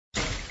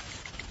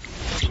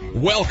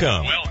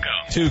Welcome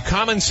to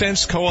Common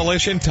Sense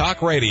Coalition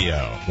Talk Radio,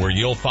 where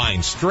you'll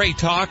find straight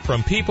talk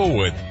from people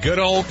with good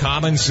old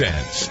common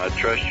sense. I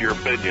trust your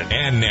opinion.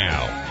 And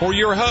now, for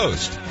your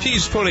host,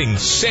 she's putting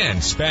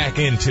sense back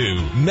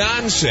into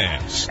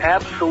nonsense.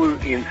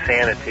 Absolute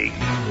insanity.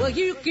 Well,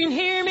 you can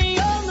hear me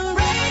on the radio.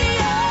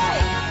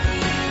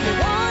 You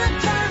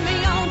want to turn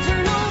me on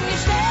your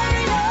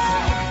stereo.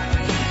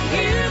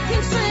 You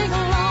can sing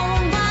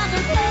along while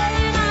they're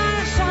playing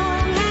our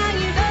song. How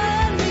you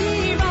done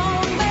me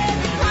wrong,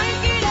 baby,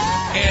 crank it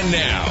up. And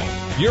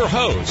now, your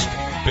host,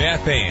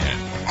 Beth Ann.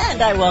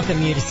 And I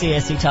welcome you to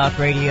CSC Talk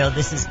Radio.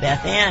 This is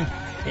Beth Ann.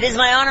 It is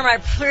my honor, my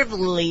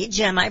privilege,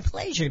 and my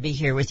pleasure to be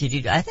here with you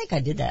today. I think I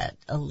did that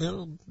a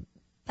little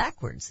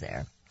backwards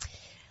there.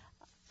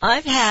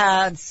 I've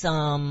had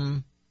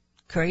some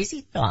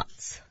crazy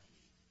thoughts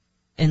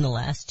in the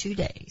last 2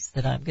 days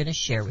that I'm going to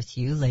share with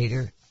you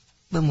later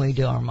when we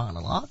do our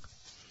monologue.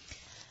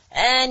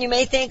 And you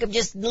may think I'm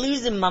just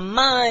losing my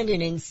mind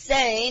and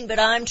insane, but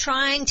I'm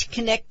trying to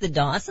connect the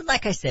dots. And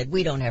like I said,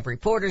 we don't have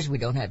reporters, we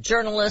don't have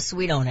journalists,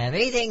 we don't have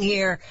anything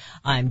here.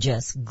 I'm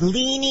just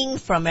gleaning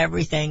from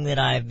everything that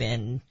I've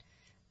been.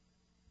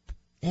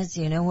 As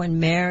you know,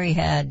 when Mary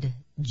had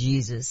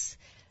Jesus,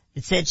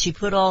 it said she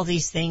put all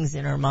these things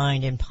in her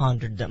mind and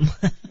pondered them.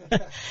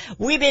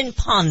 We've been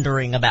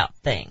pondering about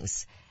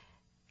things.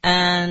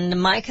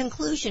 And my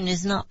conclusion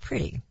is not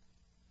pretty.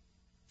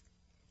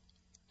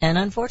 And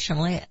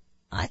unfortunately,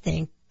 I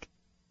think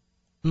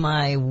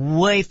my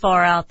way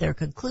far out there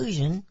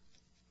conclusion,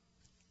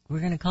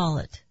 we're going to call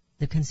it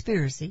the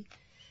conspiracy,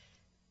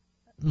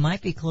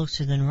 might be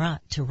closer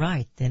to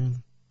right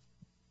than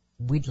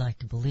we'd like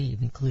to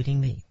believe, including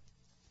me.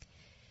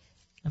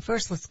 And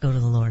first, let's go to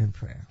the Lord in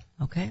prayer,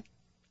 okay?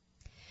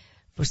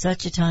 For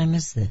such a time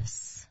as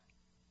this,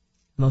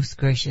 most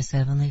gracious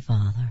Heavenly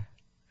Father,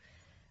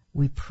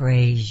 we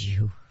praise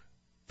you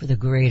for the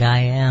great I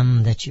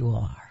am that you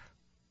are.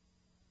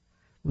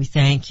 We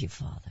thank you,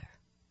 Father,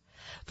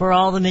 for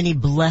all the many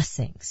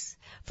blessings,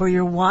 for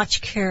your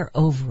watch care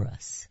over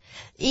us.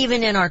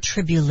 Even in our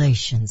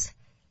tribulations,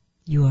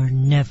 you are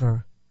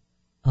never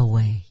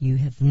away. You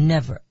have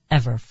never,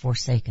 ever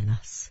forsaken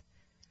us.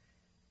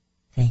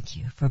 Thank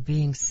you for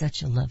being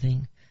such a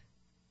loving,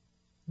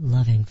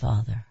 loving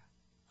Father,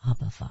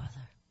 Abba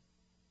Father.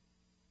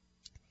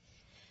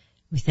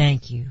 We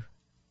thank you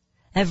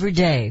every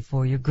day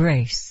for your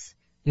grace,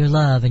 your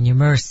love, and your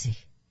mercy.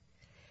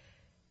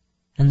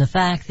 And the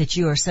fact that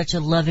you are such a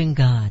loving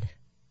God,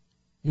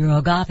 your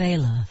agape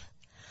love,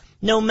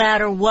 no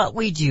matter what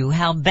we do,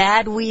 how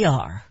bad we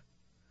are,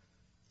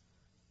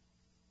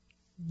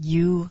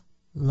 you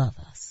love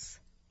us.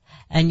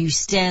 And you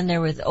stand there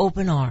with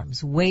open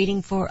arms,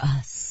 waiting for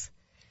us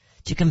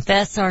to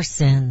confess our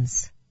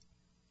sins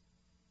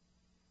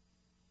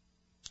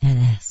and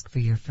ask for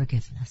your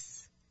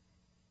forgiveness,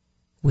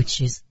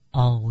 which is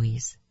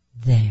always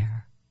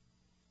there.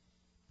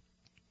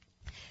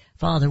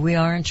 Father, we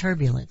are in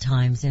turbulent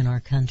times in our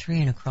country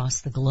and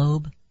across the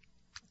globe.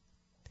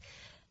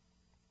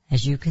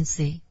 As you can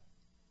see,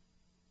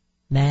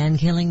 man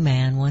killing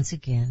man once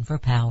again for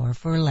power,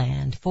 for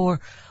land,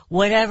 for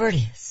whatever it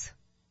is.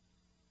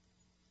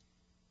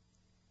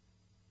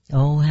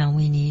 Oh, how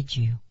we need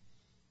you.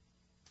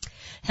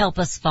 Help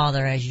us,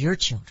 Father, as your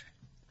children,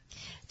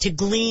 to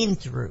glean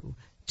through,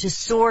 to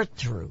sort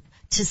through,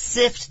 to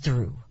sift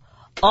through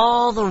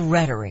all the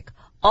rhetoric,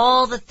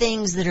 all the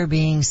things that are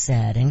being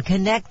said, and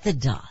connect the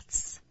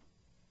dots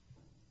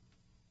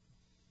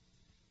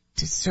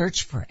to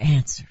search for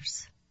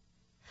answers.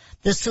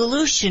 The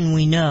solution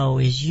we know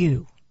is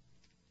you,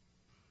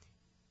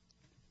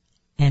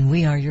 and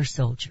we are your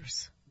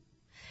soldiers.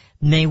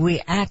 May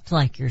we act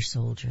like your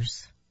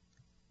soldiers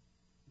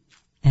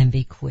and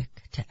be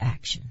quick to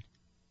action.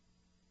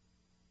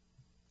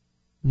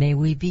 May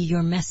we be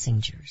your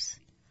messengers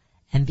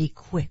and be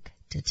quick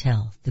to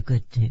tell the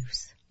good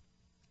news.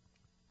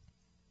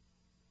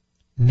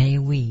 May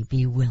we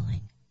be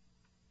willing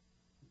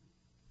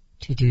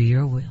to do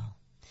your will.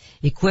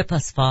 Equip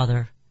us,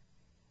 Father,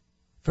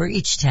 for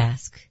each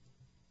task.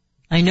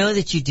 I know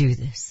that you do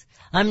this.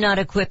 I'm not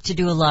equipped to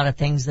do a lot of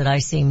things that I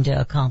seem to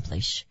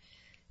accomplish.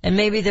 And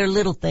maybe they're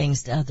little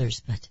things to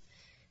others, but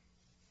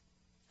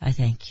I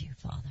thank you,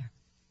 Father,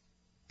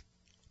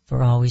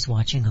 for always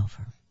watching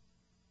over.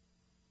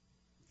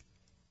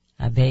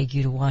 I beg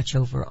you to watch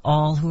over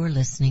all who are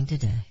listening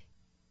today.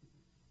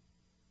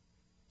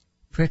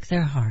 Prick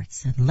their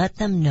hearts and let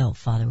them know,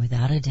 Father,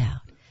 without a doubt,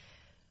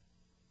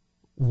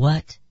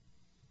 what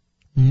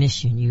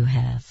mission you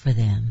have for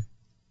them.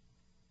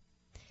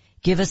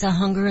 Give us a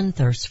hunger and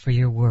thirst for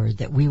your word,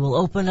 that we will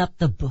open up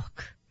the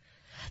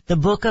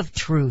book of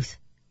truth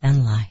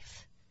and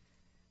life,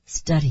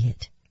 study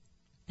it,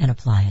 and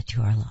apply it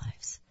to our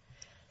lives.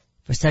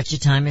 For such a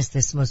time as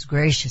this, most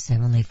gracious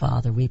Heavenly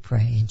Father, we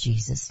pray in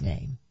Jesus'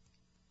 name.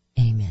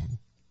 Amen.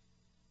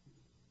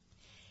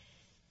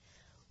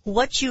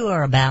 What you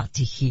are about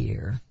to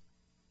hear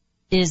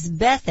is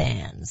Beth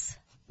Ann's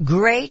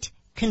great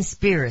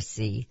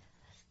conspiracy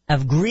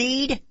of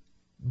greed,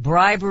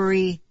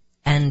 bribery,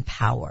 and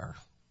power.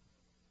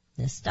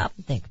 Now stop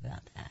and think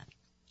about that.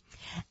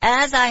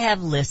 As I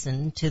have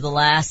listened to the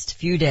last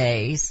few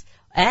days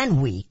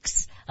and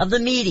weeks of the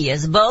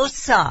media's both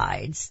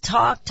sides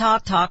talk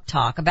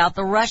about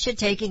the Russia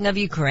taking of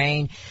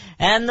Ukraine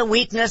and the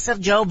weakness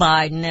of Joe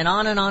Biden and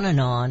on and on and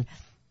on.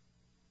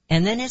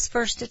 And then his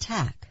first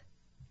attack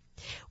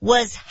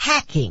was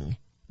hacking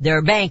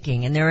their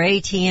banking and their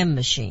ATM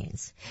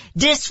machines,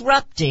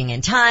 disrupting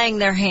and tying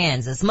their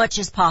hands as much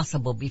as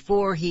possible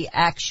before he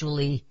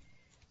actually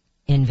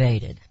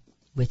invaded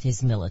with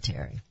his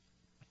military.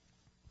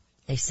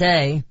 They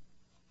say,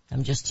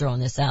 I'm just throwing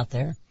this out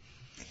there,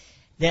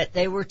 that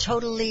they were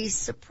totally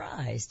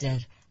surprised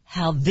at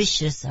how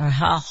vicious or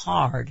how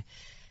hard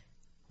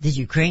the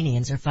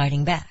Ukrainians are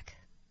fighting back.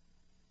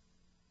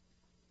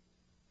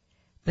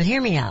 But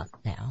hear me out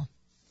now.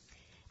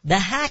 The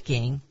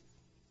hacking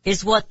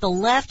is what the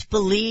left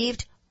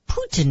believed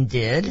Putin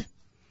did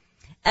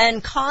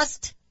and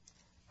cost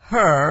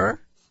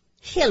her,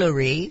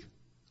 Hillary,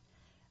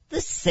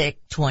 the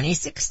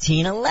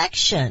 2016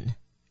 election.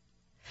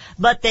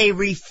 But they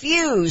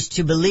refused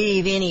to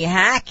believe any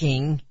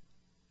hacking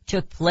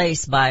took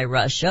place by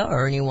Russia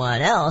or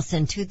anyone else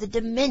into the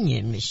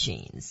Dominion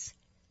machines.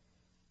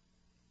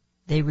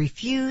 They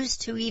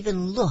refused to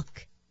even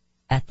look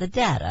at the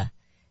data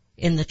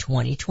in the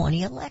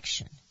 2020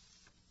 election.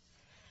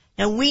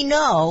 Now we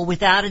know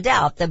without a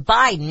doubt that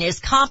Biden is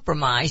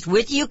compromised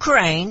with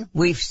Ukraine.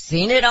 We've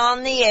seen it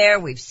on the air.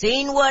 We've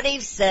seen what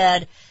he's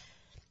said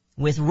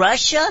with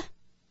Russia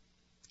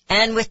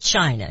and with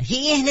China.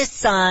 He and his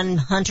son,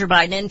 Hunter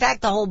Biden, in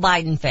fact, the whole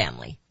Biden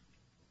family.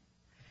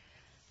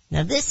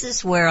 Now this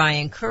is where I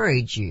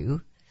encourage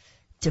you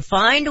to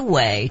find a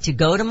way to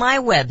go to my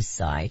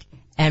website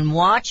and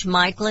watch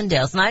Mike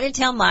Lindell's. And I didn't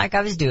tell Mike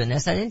I was doing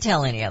this. I didn't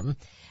tell any of them.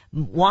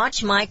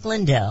 Watch Mike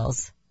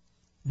Lindell's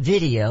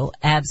video,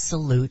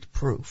 Absolute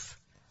Proof.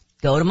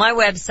 Go to my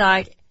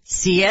website,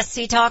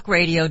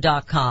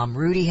 csctalkradio.com.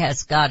 Rudy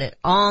has got it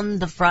on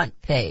the front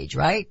page,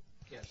 right?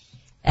 Yes.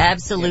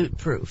 Absolute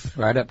Proof.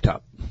 Right up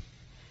top.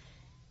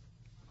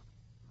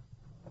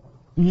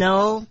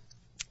 No,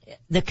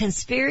 the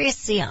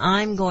conspiracy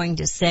I'm going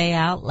to say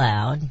out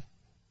loud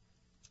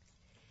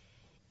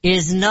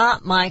is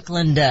not Mike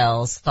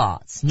Lindell's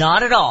thoughts.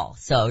 Not at all.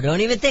 So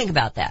don't even think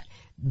about that.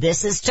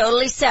 This is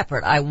totally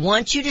separate. I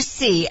want you to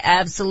see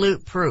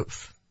Absolute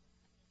Proof.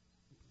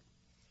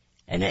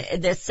 And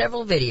there's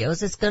several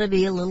videos. It's going to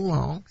be a little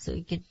long, so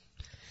you can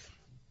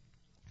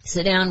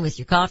sit down with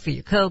your coffee,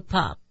 your Coke,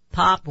 pop,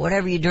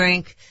 whatever you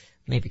drink.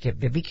 Maybe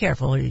be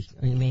careful, or you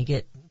may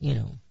get,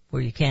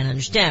 where you can't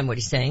understand what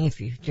he's saying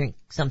if you drink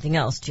something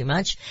else too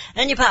much.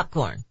 And your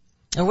popcorn,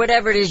 or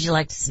whatever it is you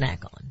like to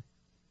snack on.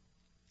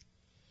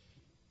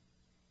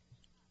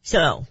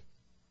 So,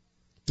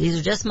 these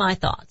are just my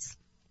thoughts.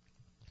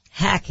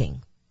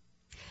 Hacking.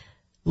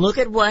 Look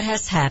at what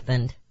has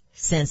happened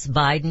since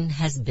Biden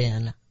has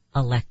been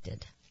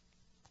elected.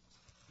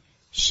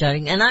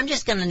 And I'm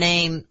just going to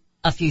name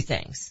a few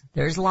things.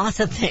 There's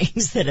lots of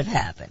things that have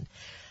happened.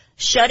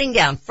 Shutting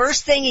down.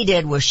 First thing he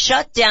did was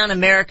shut down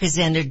America's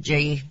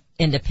energy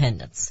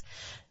independence.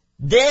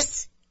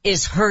 This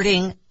is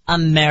hurting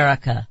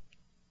America.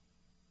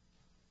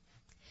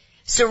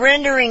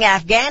 Surrendering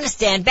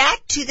Afghanistan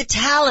back to the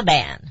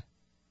Taliban.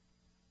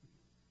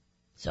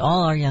 So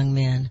all our young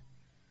men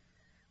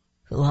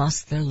who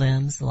lost their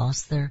limbs,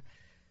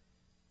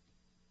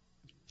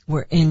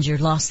 were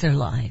injured, lost their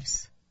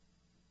lives.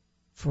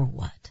 For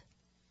what?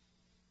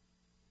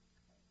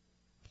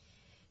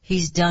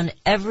 He's done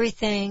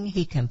everything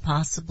he can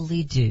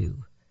possibly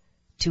do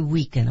to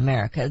weaken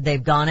America.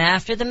 They've gone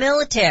after the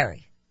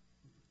military.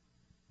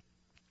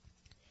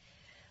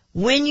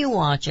 When you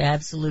watch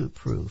Absolute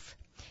Proof,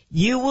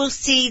 you will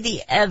see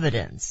the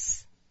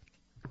evidence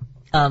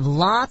of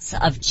lots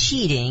of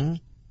cheating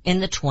in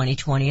the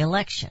 2020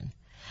 election.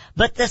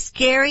 But the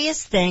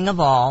scariest thing of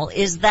all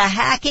is the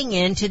hacking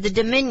into the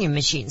Dominion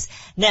machines.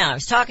 Now, I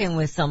was talking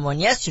with someone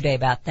yesterday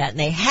about that, and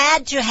they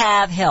had to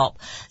have help.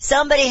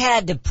 Somebody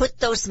had to put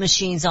those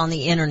machines on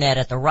the internet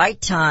at the right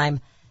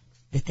time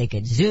that they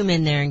could zoom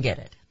in there and get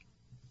it.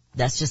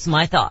 That's just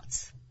my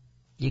thoughts.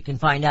 You can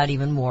find out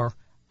even more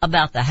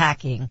about the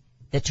hacking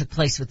that took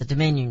place with the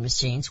Dominion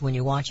machines when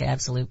you watch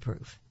Absolute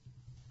Proof.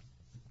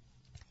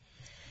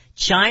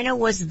 China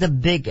was the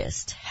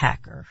biggest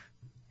hacker.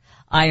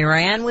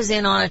 Iran was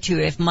in on it too,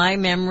 if my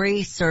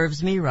memory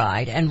serves me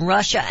right, and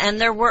Russia,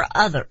 and there were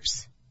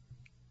others.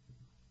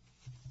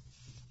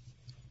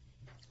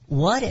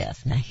 What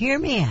if, now hear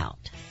me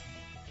out,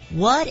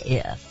 what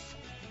if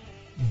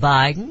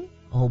Biden,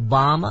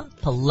 Obama,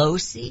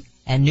 Pelosi,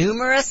 and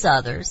numerous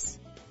others,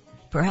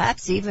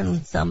 perhaps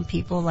even some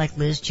people like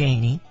Liz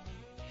Cheney,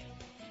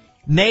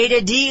 made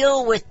a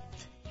deal with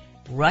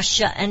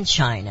Russia and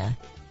China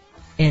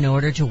in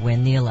order to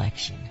win the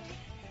election?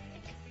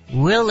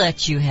 We'll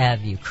let you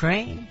have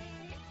Ukraine,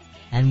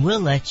 and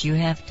we'll let you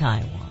have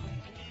Taiwan.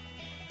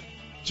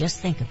 Just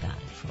think about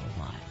it for a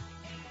while.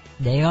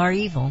 They are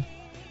evil.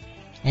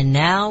 And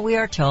now we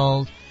are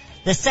told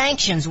the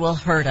sanctions will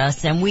hurt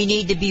us, and we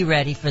need to be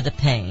ready for the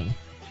pain.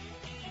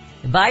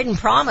 Biden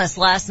promised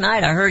last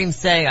night, I heard him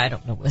say, I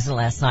don't know, it wasn't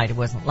last night, it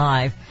wasn't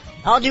live,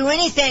 I'll do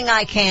anything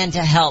I can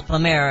to help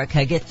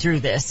America get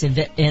through this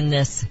in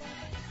this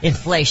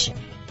inflation.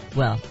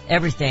 Well,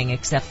 everything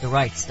except the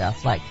right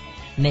stuff, like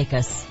make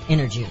us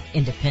energy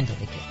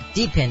dependent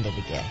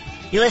again.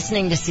 You're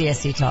listening to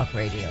CSC Talk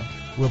Radio.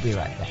 We'll be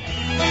right back.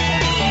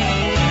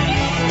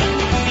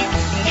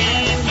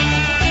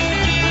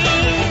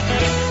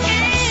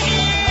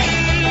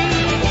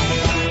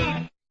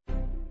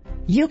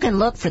 You can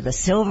look for the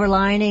silver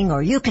lining,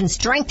 or you can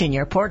strengthen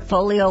your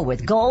portfolio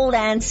with gold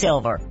and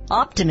silver.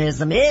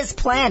 Optimism is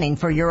planning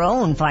for your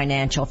own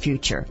financial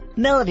future.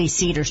 Melody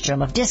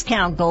Cedarstrom of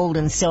Discount Gold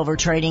and Silver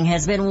Trading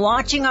has been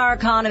watching our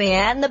economy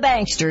and the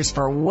banksters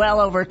for well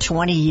over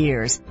 20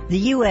 years. The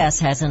U.S.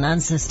 has an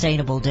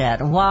unsustainable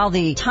debt, and while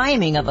the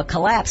timing of a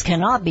collapse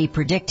cannot be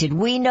predicted,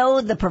 we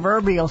know the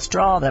proverbial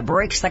straw that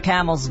breaks the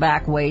camel's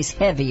back weighs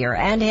heavier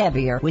and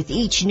heavier with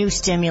each new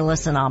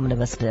stimulus and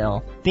omnibus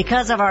bill.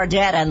 Because of our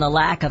debt and the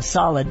lack of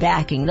solid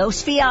backing,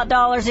 those fiat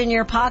dollars in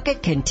your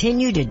pocket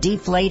continue to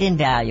deflate in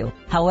value.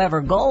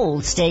 However,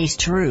 gold stays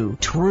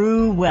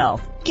true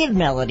wealth. Give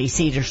Melody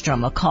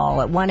Cedarstrom a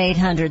call at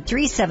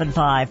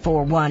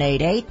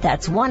 1-800-375-4188.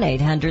 That's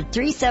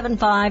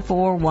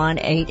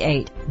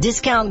 1-800-375-4188.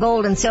 Discount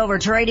Gold and Silver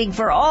Trading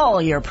for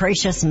all your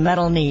precious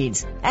metal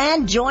needs.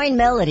 And join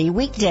Melody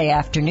weekday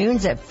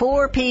afternoons at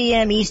 4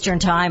 p.m. Eastern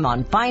Time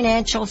on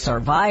Financial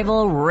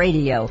Survival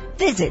Radio.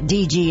 Visit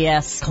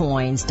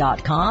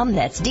DGScoins.com.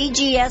 That's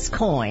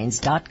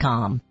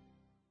DGScoins.com.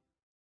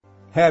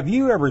 Have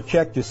you ever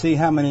checked to see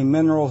how many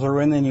minerals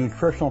are in the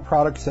nutritional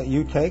products that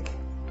you take?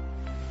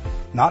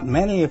 Not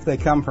many if they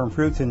come from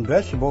fruits and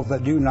vegetables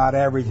that do not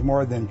average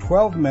more than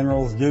 12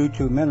 minerals due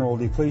to mineral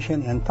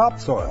depletion in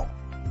topsoil.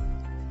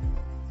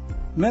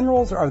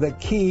 Minerals are the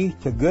key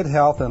to good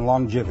health and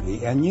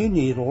longevity, and you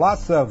need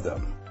lots of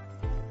them.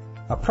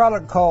 A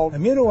product called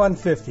Immuno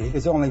 150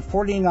 is only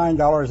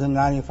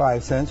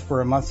 $49.95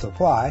 for a month's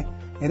supply,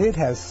 and it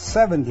has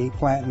 70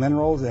 plant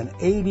minerals and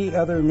 80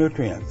 other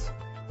nutrients.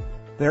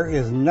 There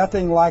is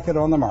nothing like it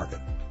on the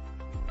market.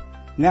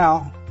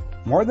 Now,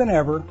 more than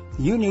ever,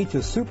 you need to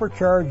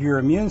supercharge your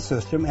immune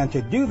system, and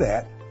to do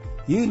that,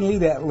 you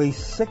need at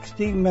least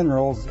 60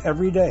 minerals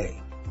every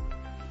day.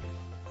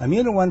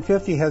 Immuno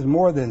 150 has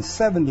more than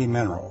 70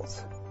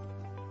 minerals.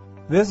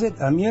 Visit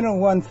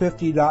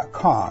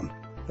Immuno150.com.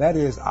 That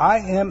is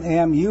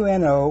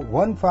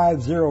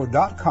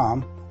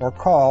IMMUNO150.com, or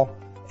call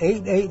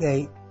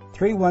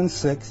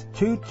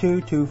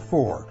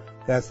 888-316-2224.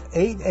 That's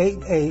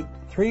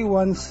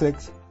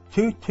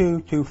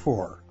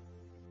 888-316-2224.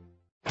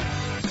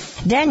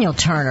 Daniel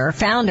Turner,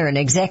 founder and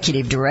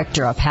executive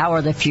director of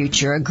Power the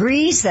Future,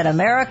 agrees that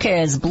America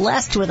is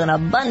blessed with an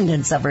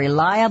abundance of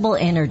reliable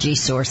energy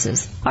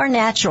sources. Our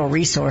natural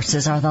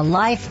resources are the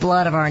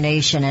lifeblood of our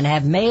nation and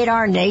have made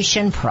our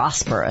nation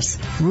prosperous.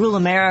 Rural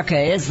America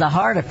is the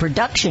heart of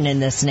production in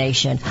this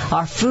nation.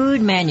 Our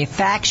food,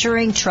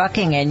 manufacturing,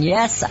 trucking, and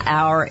yes,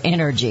 our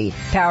energy.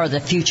 Power the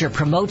Future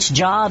promotes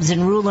jobs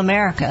in rural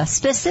America,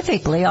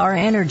 specifically our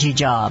energy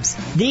jobs.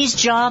 These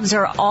jobs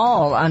are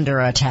all under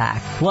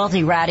attack.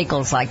 Wealthy radicals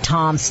like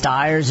Tom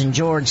Stiers and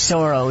George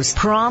Soros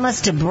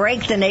promise to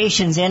break the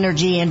nation's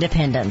energy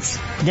independence.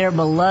 Their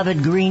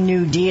beloved Green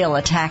New Deal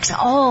attacks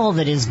all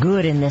that is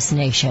good in this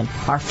nation: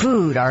 our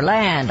food, our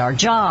land, our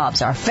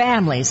jobs, our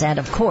families, and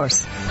of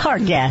course, our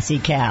gassy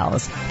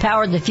cows.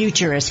 Power the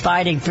Future is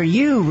fighting for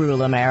you,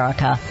 rural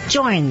America.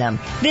 Join them.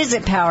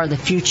 Visit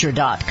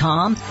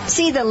PowerTheFuture.com.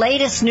 See the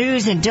latest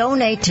news and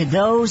donate to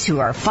those who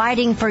are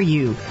fighting for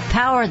you.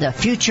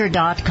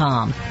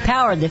 PowerTheFuture.com.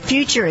 Power the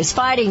Future is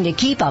fighting to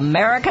keep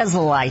America's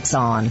lights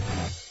on.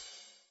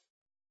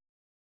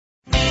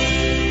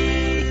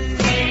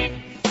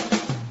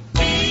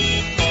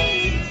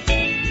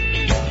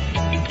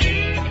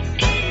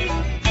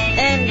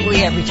 And we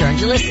have returned.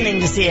 You're listening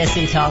to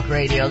CSC Talk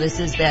Radio. This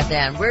is Beth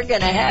Ann. We're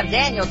going to have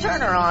Daniel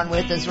Turner on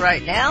with us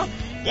right now.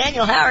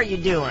 Daniel, how are you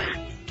doing?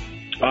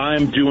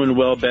 I'm doing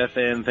well, Beth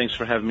Ann. Thanks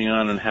for having me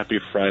on, and happy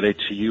Friday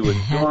to you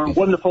and your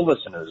wonderful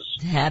listeners.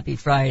 Happy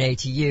Friday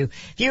to you.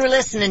 If you were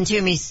listening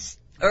to me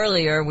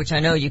earlier, which I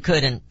know you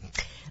couldn't,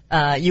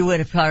 you would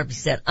have probably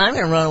said, I'm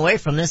going to run away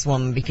from this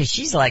woman because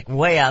she's like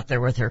way out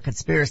there with her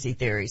conspiracy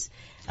theories.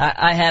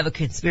 I have a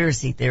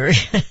conspiracy theory,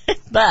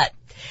 but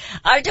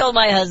I told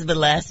my husband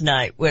last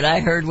night when I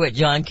heard what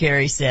John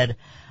Kerry said,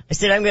 I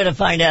said, I'm going to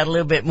find out a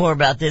little bit more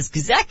about this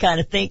because I kind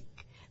of think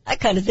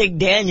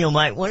Daniel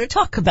might want to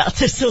talk about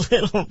this a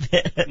little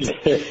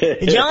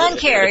bit. John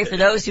Kerry, for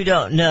those who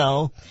don't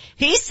know,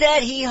 he said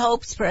he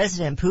hopes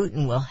President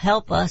Putin will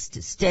help us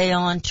to stay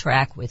on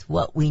track with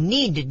what we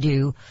need to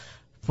do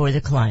for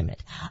the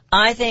climate.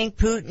 I think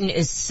Putin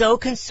is so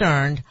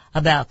concerned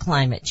about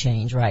climate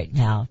change right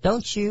now,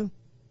 don't you?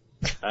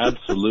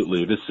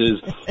 Absolutely. This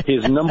is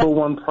his number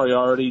one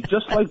priority,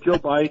 just like Joe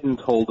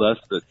Biden told us.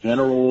 The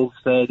generals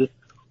said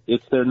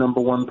it's their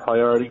number one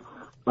priority.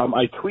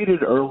 I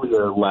tweeted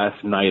earlier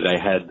last night. I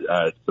had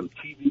some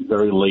TV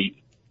very late,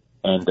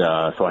 and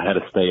so I had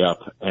to stay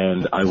up.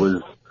 And I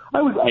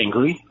I was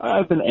angry.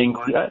 I've been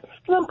angry. And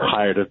I'm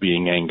tired of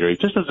being angry.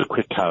 Just as a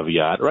quick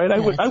caveat, right? I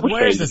would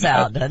wears say us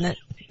out, doesn't it?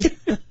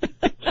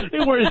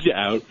 it wears you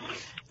out.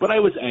 But I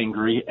was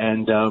angry,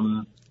 and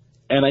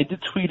I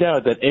did tweet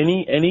out that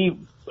any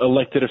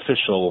elected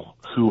official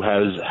who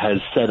has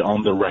said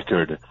on the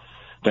record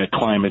that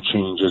climate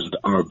change is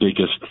our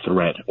biggest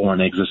threat or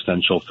an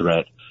existential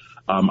threat,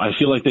 I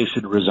feel like they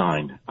should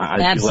resign.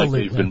 I feel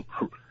like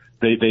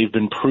they've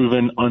been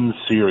proven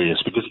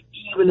unserious, because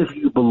even if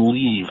you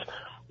believe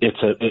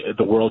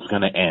the world's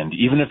going to end,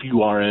 even if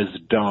you are as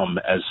dumb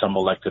as some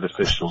elected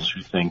officials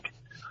who think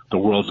the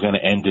world's going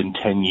to end in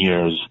 10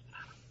 years,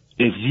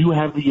 if you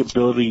have the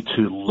ability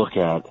to look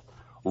at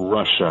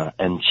Russia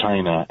and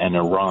China and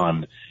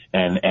Iran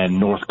and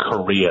North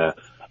Korea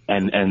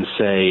and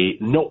say,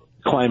 no,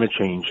 climate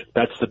change,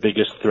 that's the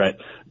biggest threat.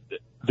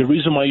 The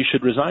reason why you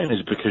should resign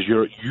is because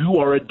you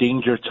are a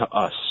danger to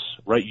us,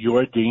 right?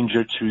 You're a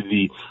danger to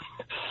the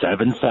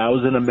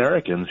 7,000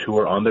 Americans who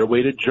are on their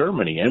way to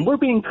Germany. And we're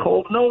being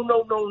told,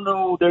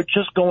 no, they're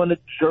just going to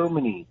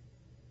Germany.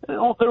 They're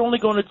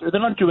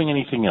not doing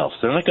anything else.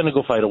 They're not going to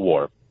go fight a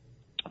war.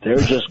 They're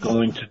just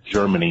going to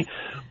Germany.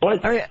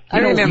 But I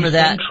remember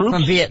that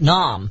from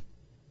Vietnam.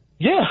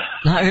 Yeah.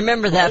 I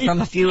remember that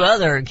from a few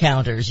other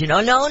encounters.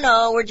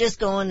 No, we're just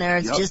going there.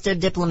 It's just a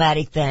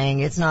diplomatic thing.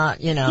 It's not,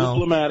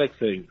 Diplomatic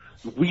thing.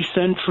 We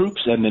send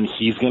troops, and then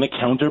he's going to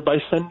counter by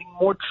sending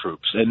more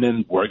troops, and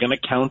then we're going to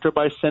counter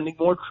by sending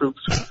more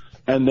troops,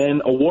 and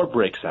then a war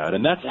breaks out.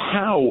 And that's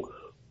how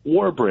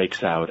war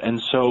breaks out.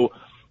 And so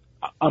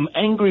I'm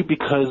angry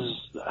because,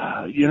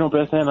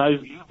 Beth Ann,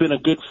 you've been a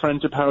good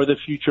friend to Power the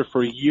Future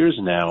for years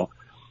now,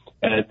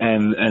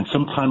 and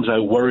sometimes I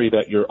worry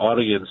that your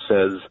audience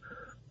says,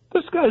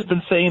 this guy's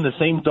been saying the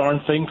same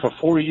darn thing for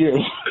 4 years.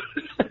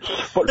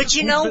 But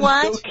you know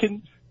what?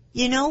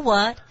 You know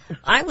what?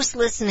 I was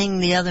listening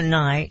the other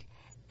night,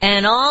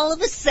 and all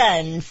of a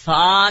sudden,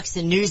 Fox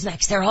and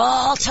Newsmax, they're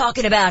all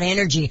talking about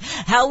energy,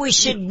 how we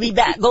should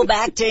go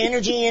back to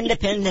energy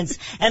independence,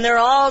 and they're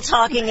all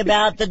talking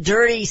about the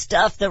dirty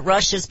stuff that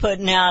Russia's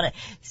putting out.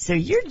 So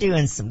you're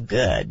doing some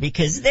good,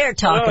 because they're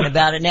talking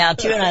about it now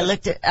too. And I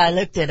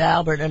looked at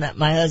Albert and at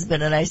my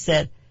husband, and I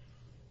said,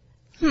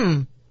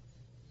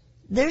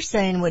 they're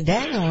saying what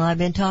Daniel and I have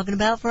been talking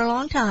about for a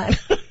long time.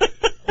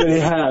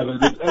 They have.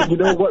 And you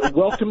know what?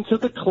 Welcome to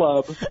the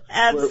club.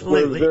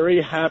 Absolutely. We're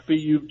very happy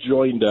you've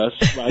joined us,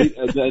 right?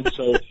 And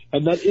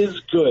that is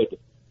good.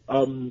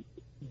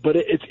 But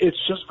it's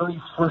just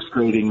very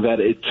frustrating that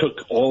it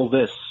took all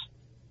this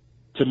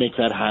to make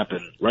that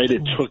happen, right?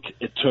 It took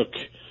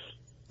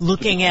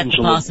looking at the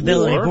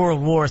possibility of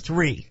World War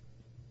III.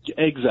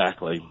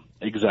 Exactly,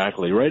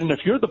 right? And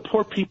if you're the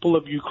poor people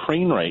of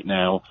Ukraine right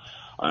now,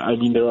 I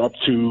mean, they're up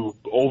to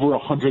over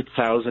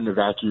 100,000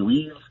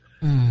 evacuees.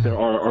 There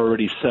are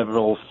already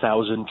several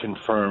thousand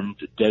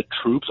confirmed dead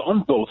troops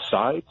on both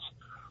sides,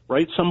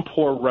 right? Some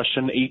poor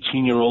Russian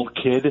 18-year-old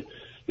kid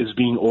is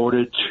being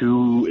ordered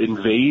to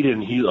invade,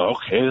 and this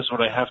is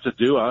what I have to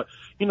do.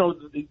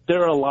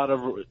 There are a lot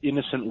of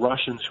innocent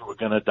Russians who are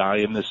going to die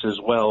in this as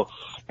well.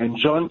 And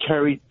John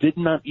Kerry did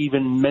not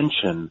even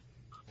mention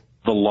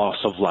the loss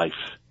of life.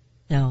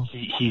 No.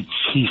 He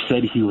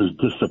said he was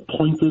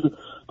disappointed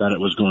that it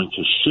was going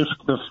to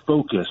shift the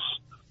focus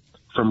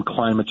from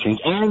climate change.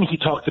 And he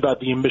talked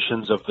about the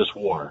emissions of this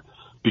war,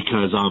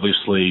 because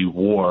obviously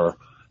war,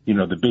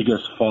 the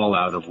biggest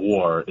fallout of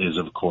war is,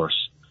 of course,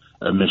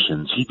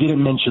 emissions. He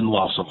didn't mention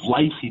loss of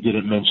life. He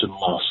didn't mention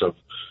loss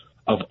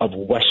of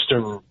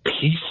Western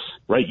peace,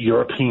 right?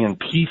 European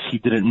peace. He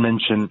didn't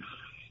mention,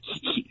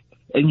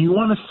 and you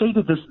want to say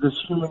to this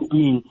human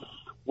being,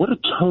 what a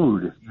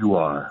toad you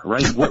are,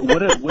 right?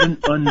 What an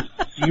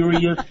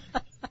unserious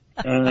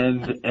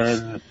and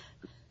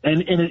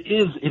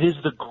it is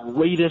the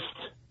greatest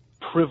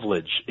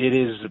privilege. It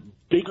is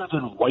bigger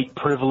than white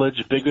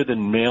privilege, bigger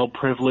than male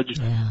privilege.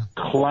 Yeah.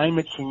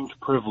 Climate change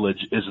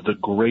privilege is the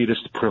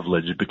greatest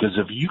privilege, because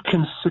if you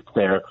can sit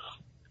there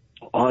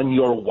on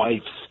your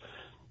wife's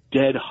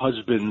dead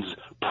husband's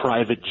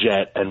private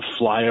jet and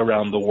fly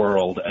around the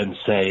world and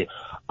say,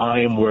 I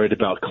am worried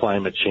about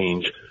climate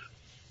change,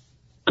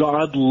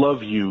 God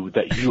love you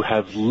that you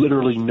have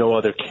literally no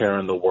other care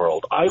in the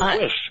world. I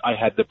wish I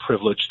had the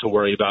privilege to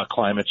worry about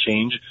climate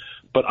change,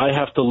 but I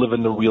have to live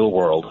in the real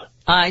world.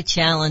 I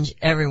challenge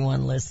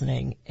everyone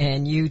listening,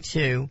 and you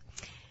too.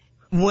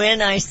 When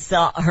I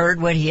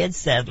heard what he had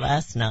said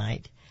last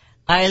night,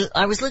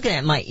 I was looking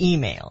at my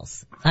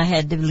emails. I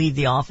had to leave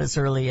the office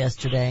early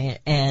yesterday,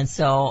 and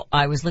so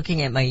I was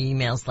looking at my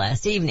emails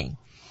last evening.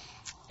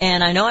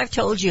 And I know I've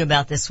told you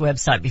about this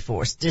website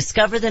before,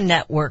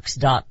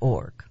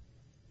 discoverthenetworks.org.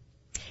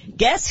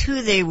 Guess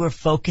who they were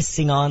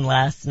focusing on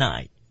last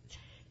night?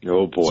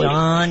 Oh boy.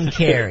 John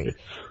Kerry.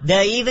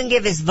 They even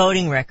give his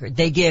voting record.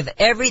 They give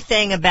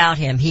everything about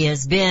him. He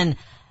has been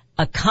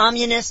a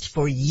communist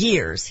for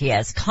years. He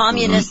has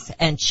communists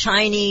and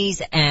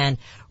Chinese and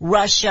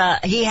Russia.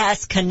 He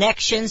has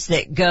connections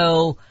that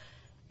go,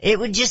 it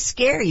would just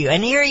scare you.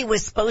 And here he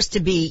was supposed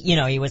to be,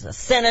 he was a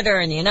senator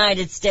in the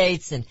United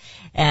States and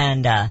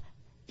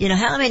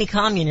how many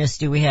communists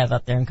do we have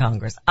up there in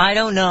Congress? I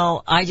don't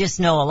know. I just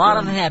know a lot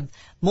of them have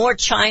more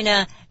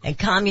China and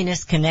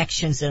communist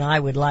connections than I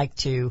would like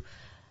to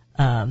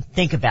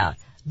think about.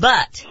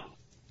 But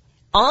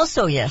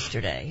also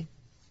yesterday,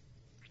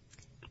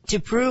 to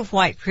prove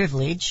white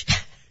privilege,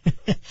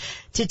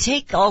 to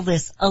take all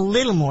this a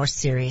little more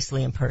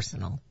seriously and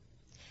personal,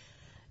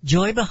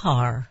 Joy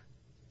Behar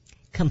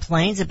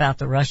complains about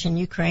the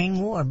Russian-Ukraine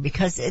war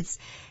because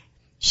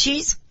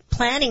she's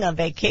planning a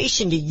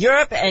vacation to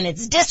Europe and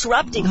it's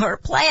disrupting her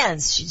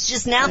plans. She's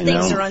just now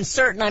things are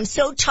uncertain. I'm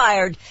so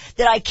tired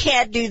that I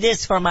can't do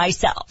this for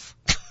myself.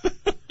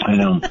 I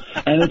know.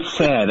 And it's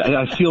sad.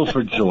 I feel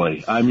for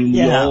Joy. I mean,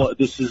 we all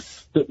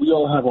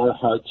have our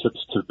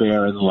hardships to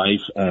bear in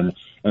life, and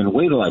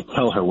wait till I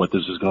tell her what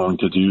this is going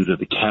to do to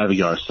the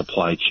caviar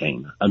supply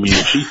chain. I mean,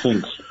 if she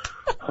thinks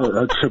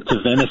her trip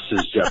to Venice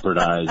is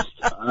jeopardized,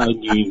 I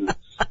mean,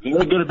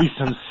 there are going to be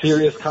some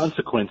serious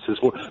consequences.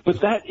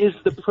 But that is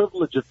the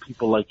privilege of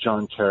people like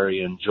John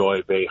Kerry and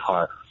Joy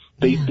Behar.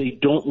 They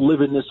don't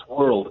live in this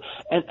world.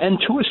 And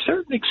to a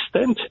certain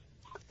extent,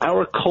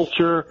 our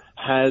culture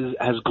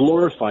has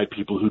glorified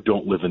people who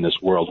don't live in this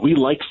world. We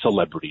like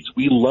celebrities.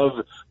 We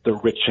love the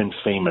rich and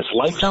famous.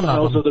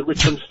 Lifestyles of the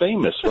rich and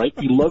famous, right?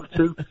 We love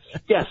to,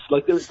 yes,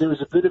 like there's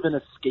a bit of an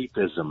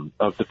escapism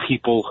of the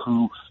people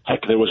who,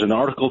 heck, there was an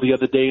article the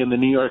other day in the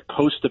New York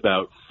Post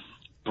about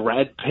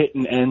Brad Pitt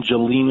and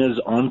Angelina's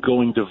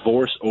ongoing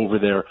divorce over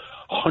their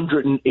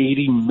 $180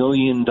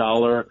 million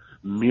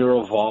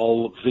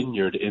Miraval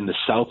vineyard in the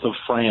south of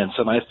France.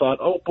 And I thought,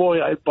 oh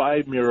boy, I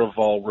buy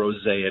Miraval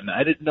Rosé, and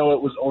I didn't know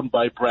it was owned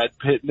by Brad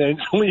Pitt and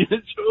Angelina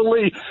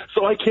Jolie,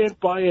 so I can't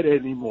buy it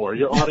anymore.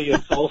 Your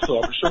audience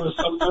also, I'm sure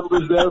some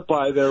members there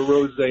buy their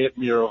Rosé at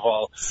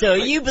Miraval. So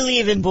you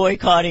believe in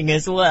boycotting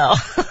as well.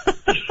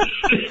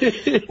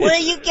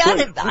 Well, you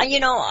gotta,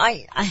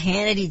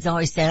 Hannity's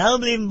always saying, I don't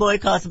believe in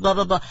boycotts, blah,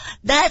 blah, blah.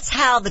 That's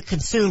how the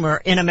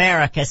consumer in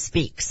America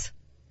speaks.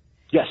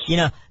 Yes.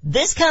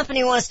 This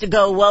company wants to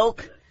go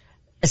woke.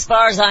 As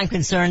far as I'm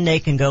concerned, they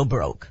can go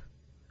broke.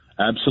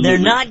 Absolutely. They're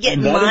not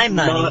getting my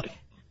money.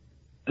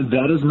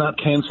 That is not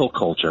cancel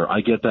culture.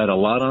 I get that a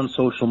lot on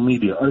social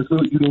media. I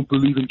thought you don't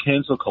believe in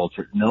cancel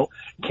culture. No.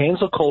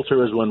 Cancel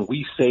culture is when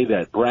we say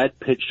that Brad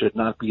Pitt should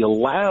not be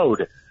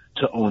allowed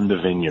to own the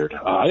vineyard.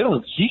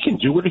 He can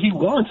do what he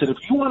wants. And if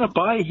you want to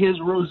buy his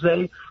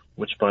rosé,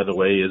 which, by the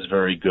way, is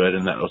very good,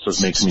 and that also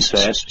makes me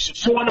sad.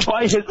 If you want to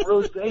buy his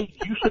rosé,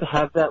 you should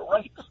have that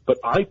right. But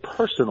I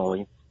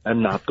personally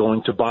am not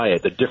going to buy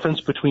it. The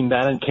difference between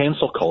that and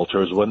cancel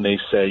culture is when they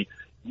say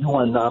you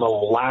are not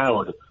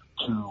allowed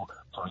to,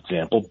 for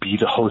example, be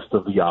the host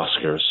of the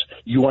Oscars.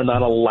 You are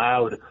not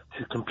allowed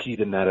to compete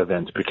in that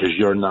event because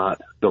you're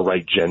not the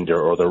right gender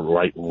or the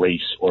right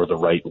race or the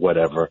right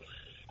whatever.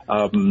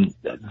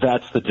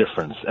 That's the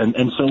difference.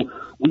 And so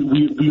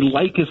we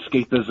like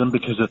escapism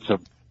because it's a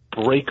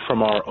break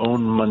from our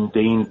own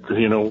mundane,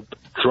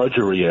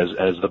 drudgery,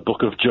 as the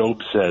Book of Job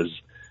says.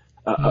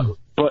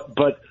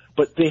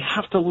 But they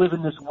have to live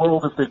in this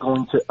world if they're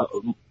going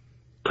to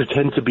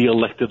pretend to be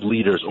elected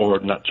leaders, or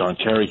not John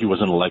Kerry, he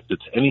wasn't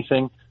elected to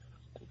anything.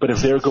 But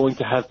if they're going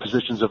to have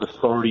positions of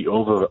authority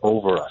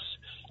over us,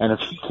 and if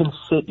he can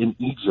sit in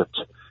Egypt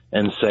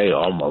and say,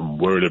 I'm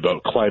worried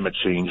about climate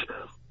change,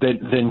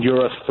 then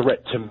you're a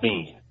threat to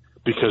me.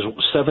 Because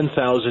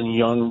 7,000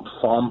 young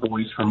farm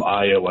boys from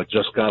Iowa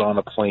just got on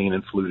a plane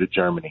and flew to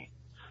Germany.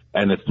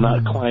 And it's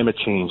not climate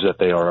change that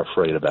they are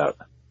afraid about.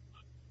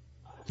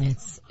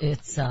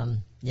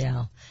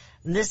 Yeah.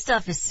 This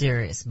stuff is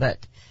serious,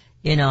 but,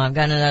 I've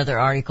got another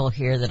article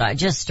here that I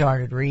just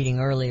started reading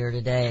earlier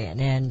today,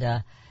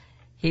 and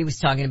he was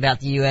talking about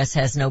the U.S.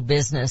 has no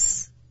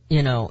business,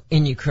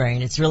 in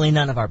Ukraine. It's really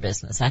none of our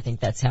business. I think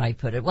that's how he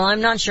put it. Well,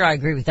 I'm not sure I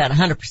agree with that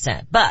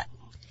 100%, but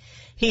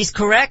he's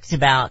correct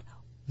about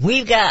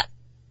we've got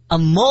a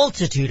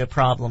multitude of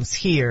problems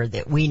here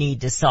that we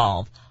need to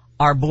solve.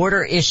 Our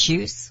border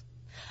issues,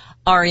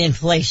 our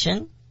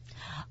inflation,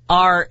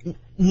 our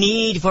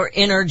need for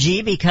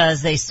energy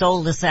because they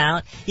sold us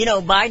out.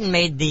 Biden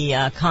made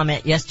the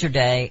comment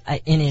yesterday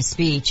in his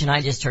speech, and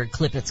I just heard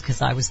clippets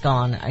because I was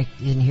gone. I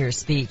didn't hear his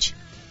speech,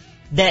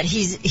 that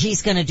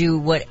he's going to do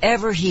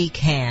whatever he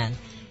can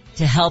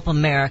to help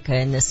America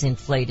in this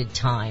inflated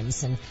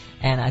times.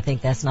 And I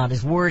think that's not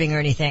his wording or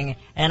anything.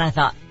 And I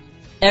thought,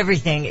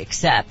 everything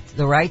except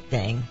the right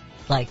thing,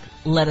 like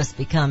let us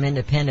become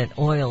independent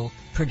oil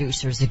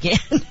producers again.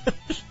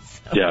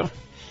 Yeah.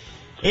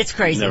 It's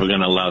crazy. Never going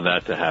to allow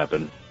that to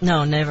happen.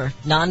 No, never.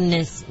 Not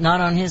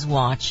on his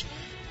watch.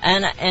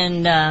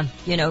 And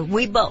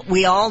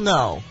we all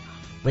know,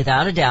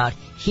 without a doubt,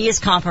 he is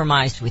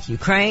compromised with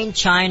Ukraine,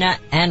 China,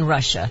 and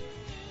Russia.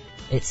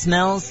 It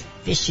smells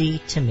fishy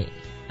to me.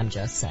 I'm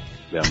just saying.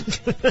 Yeah.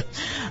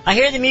 I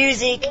hear the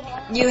music.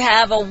 You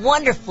have a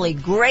wonderfully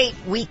great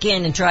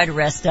weekend and try to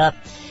rest up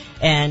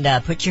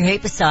and put your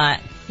hate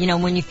aside.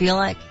 When you feel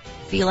like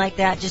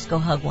that, just go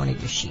hug one of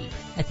your sheep.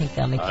 I think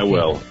that'll make you I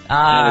will. Good.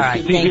 All right.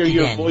 It's good to hear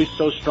your voice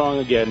so strong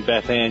again,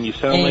 Beth Ann. You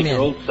sound like your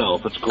old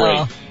self. It's great.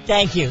 Oh,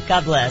 thank you.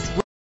 God bless.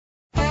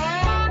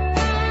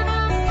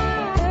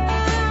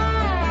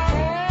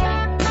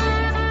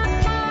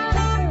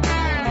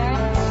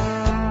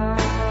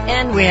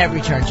 And we have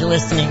returned. You're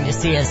listening to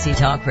CSC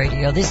Talk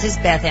Radio. This is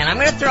Beth Ann. I'm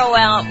going to throw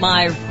out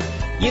my,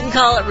 you can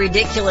call it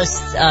ridiculous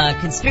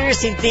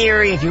conspiracy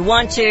theory if you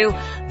want to,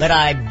 but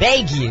I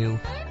beg you,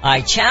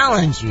 I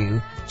challenge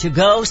you to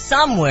go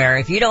somewhere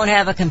if you don't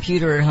have a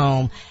computer at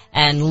home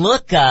and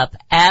look up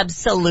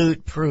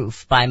Absolute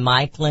Proof by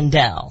Mike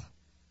Lindell.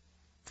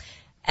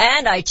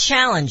 And I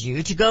challenge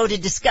you to go to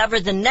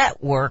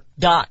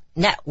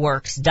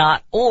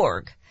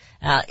discoverthenetworks.org.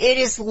 It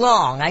is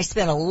long. I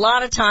spent a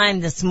lot of time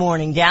this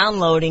morning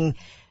downloading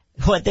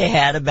what they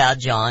had about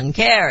John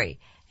Kerry.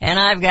 And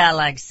I've got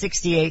like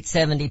 68,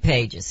 70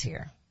 pages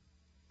here.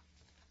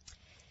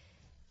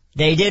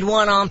 They did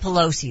one on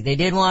Pelosi. They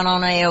did one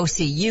on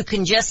AOC. You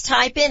can just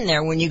type in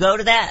there when you go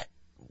to that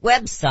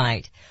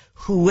website,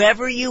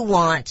 whoever you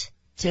want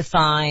to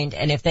find,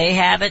 and if they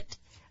have it,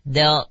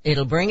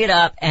 it'll bring it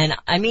up. And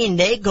I mean,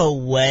 they go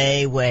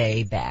way,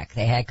 way back.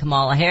 They had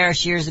Kamala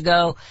Harris years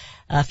ago,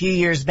 a few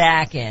years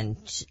back, and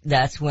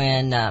that's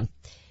when,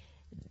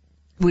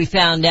 we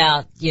found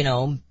out, you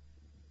know,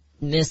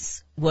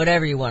 Miss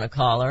whatever you want to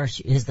call her,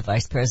 she is the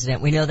vice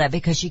president. We know that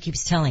because she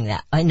keeps telling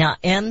that. I now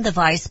am the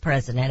vice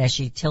president, as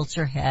she tilts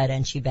her head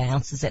and she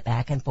bounces it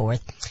back and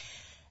forth.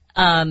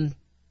 But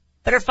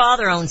her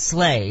father owned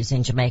slaves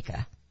in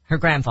Jamaica. Her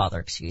grandfather,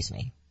 excuse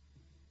me.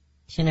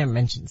 She never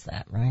mentions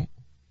that, right?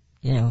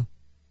 You know.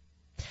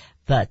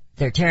 But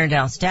they're tearing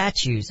down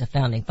statues of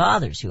founding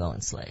fathers who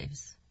owned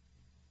slaves.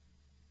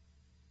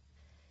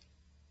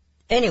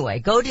 Anyway,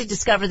 go to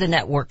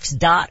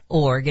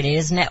discoverthenetworks.org, and it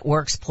is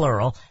networks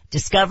plural,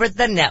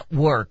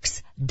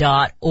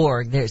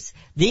 discoverthenetworks.org. This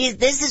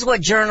is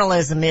what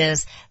journalism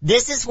is.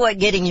 This is what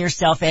getting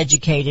yourself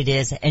educated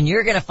is, and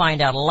you're going to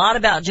find out a lot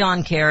about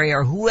John Kerry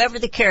or whoever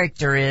the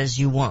character is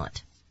you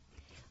want.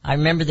 I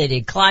remember they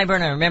did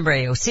Clyburn, I remember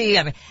AOC,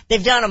 I mean,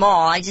 they've done them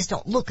all, I just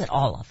don't look at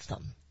all of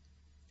them.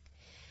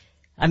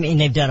 I mean,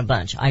 they've done a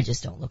bunch, I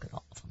just don't look at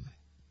all of them.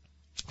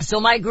 So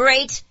my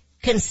great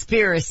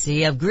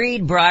conspiracy of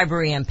greed,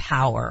 bribery, and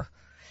power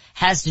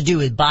has to do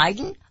with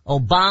Biden,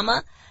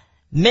 Obama,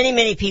 many,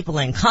 many people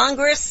in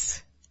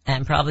Congress,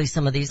 and probably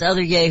some of these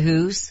other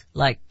yahoos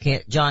like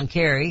John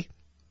Kerry.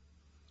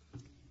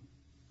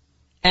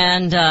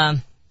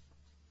 And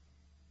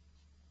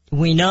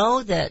we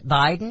know that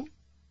Biden,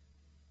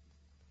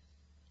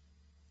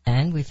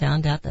 and we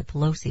found out that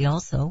Pelosi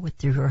also,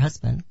 through her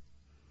husband,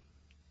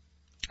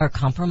 are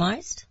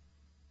compromised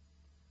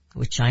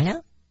with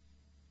China,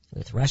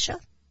 with Russia,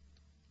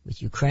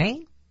 with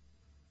Ukraine,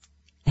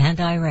 and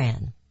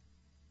Iran.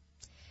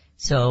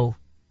 So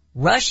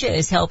Russia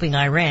is helping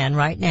Iran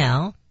right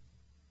now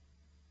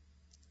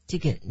to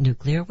get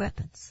nuclear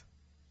weapons.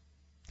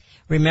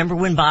 Remember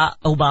when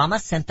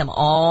Obama sent them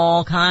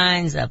all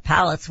kinds of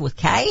pallets with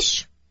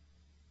cash?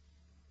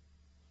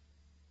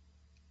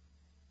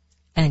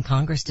 And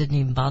Congress didn't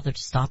even bother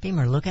to stop him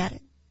or look at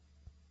it?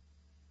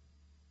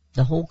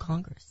 The whole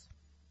Congress.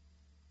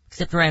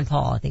 Except Rand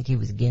Paul, I think he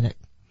was against it.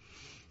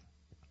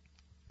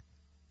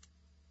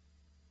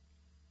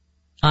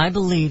 I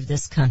believe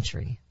this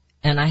country,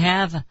 and I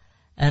have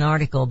an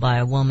article by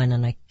a woman,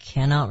 and I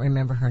cannot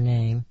remember her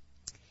name,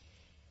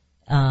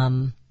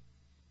 about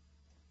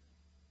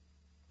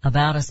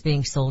us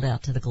being sold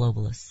out to the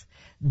globalists.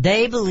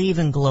 They believe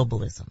in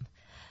globalism.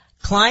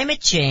 Climate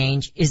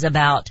change is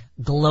about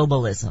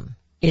globalism.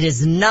 It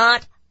is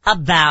not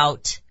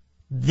about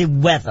the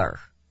weather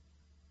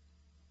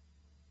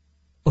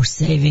or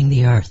saving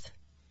the earth.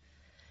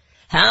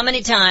 How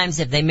many times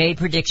have they made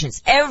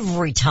predictions?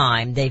 Every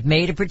time they've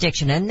made a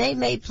prediction, and they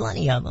made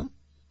plenty of them,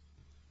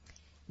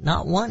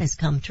 not one has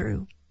come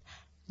true.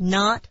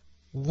 Not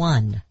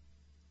one.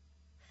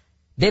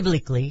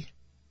 Biblically,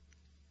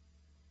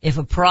 if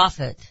a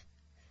prophet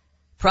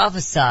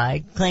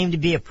prophesied, claimed to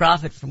be a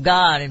prophet from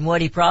God, and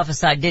what he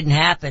prophesied didn't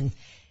happen,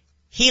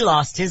 he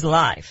lost his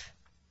life.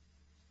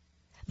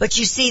 But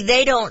you see,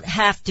 they don't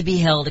have to be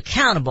held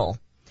accountable.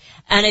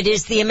 And it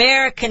is the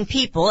American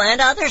people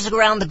and others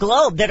around the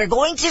globe that are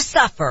going to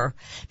suffer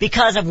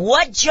because of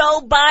what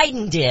Joe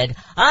Biden did.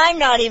 I'm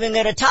not even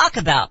going to talk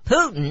about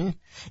Putin.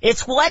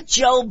 It's what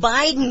Joe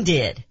Biden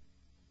did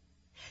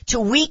to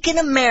weaken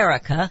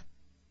America.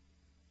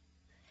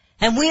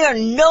 And we are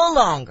no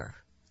longer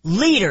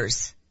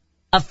leaders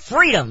of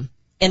freedom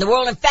in the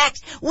world. In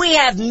fact, we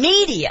have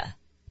media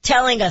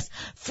telling us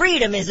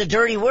freedom is a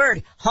dirty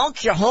word.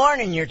 Honk your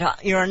horn and you're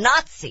a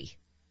Nazi.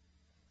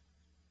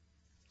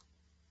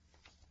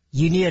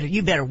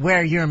 You better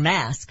wear your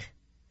mask.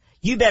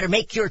 You better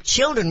make your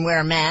children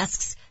wear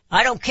masks.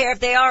 I don't care if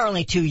they are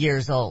only 2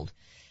 years old.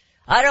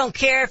 I don't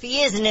care if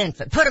he is an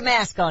infant. Put a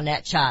mask on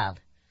that child.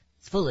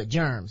 It's full of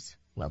germs.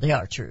 Well, they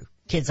are true.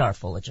 Kids are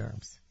full of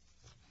germs.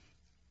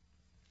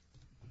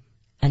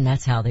 And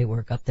that's how they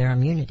work up their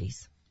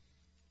immunities.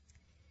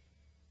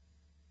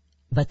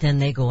 But then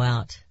they go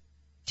out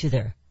to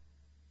their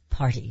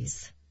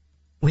parties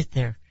with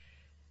their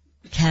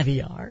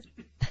caviar.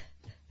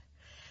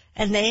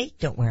 And they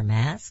don't wear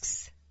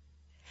masks.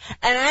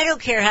 And I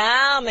don't care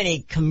how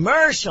many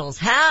commercials,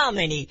 how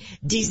many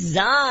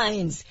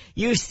designs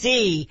you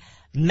see,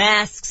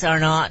 masks are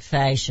not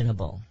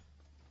fashionable.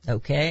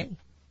 Okay?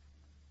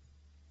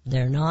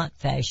 They're not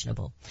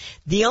fashionable.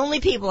 The only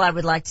people I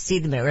would like to see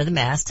are the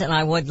masks, and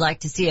I would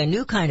like to see a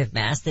new kind of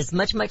mask that's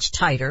much, much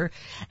tighter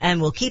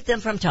and will keep them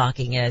from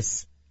talking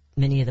as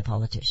many of the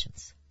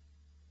politicians.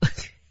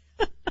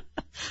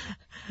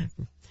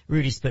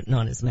 Rudy's putting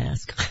on his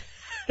mask.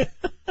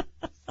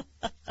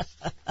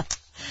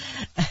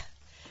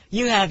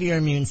 You have your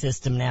immune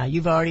system now.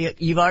 You've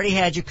already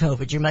had your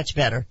COVID. You're much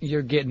better.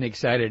 You're getting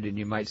excited and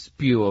you might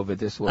spew over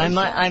this way.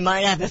 I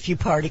might have a few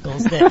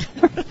particles that.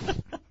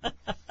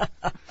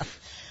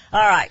 All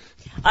right.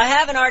 I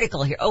have an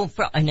article here.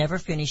 I never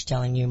finished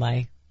telling you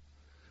my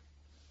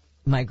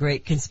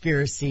great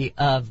conspiracy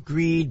of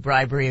greed,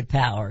 bribery, and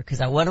power,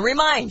 because I want to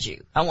remind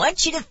you. I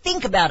want you to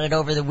think about it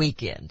over the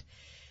weekend.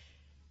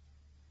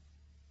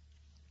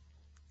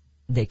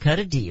 They cut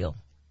a deal.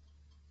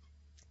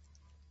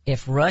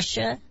 If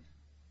Russia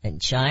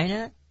and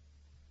China,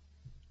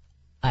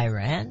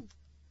 Iran,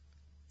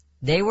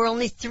 they were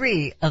only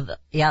three of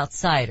the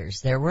outsiders.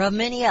 There were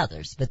many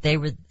others, but they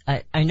were,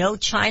 I know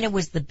China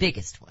was the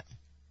biggest one.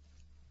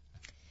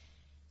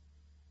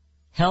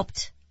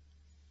 Helped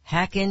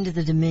hack into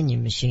the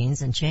Dominion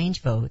machines and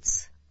change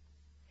votes.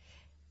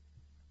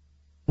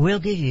 We'll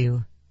give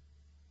you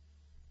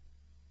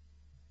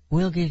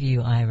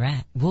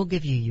Iraq. We'll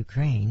give you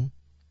Ukraine.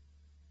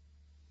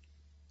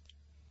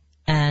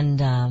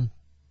 And,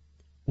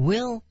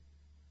 we'll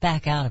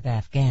back out of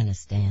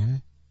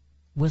Afghanistan.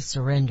 We'll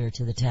surrender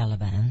to the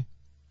Taliban.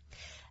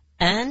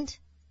 And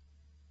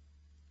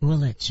we'll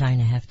let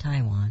China have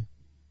Taiwan.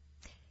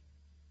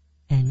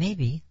 And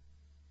maybe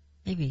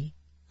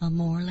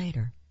more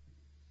later.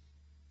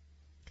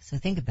 So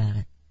think about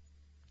it.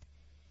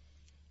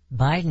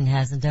 Biden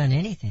hasn't done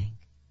anything.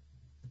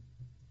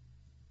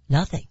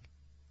 Nothing.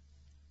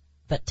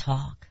 But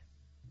talk.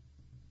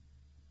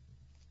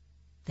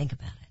 Think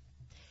about it.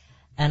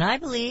 And I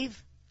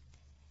believe,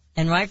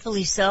 and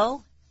rightfully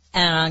so,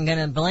 and I'm going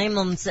to blame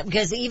them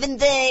because even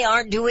they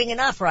aren't doing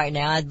enough right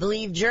now. I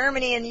believe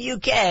Germany and the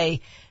UK,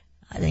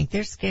 I think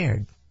they're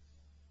scared.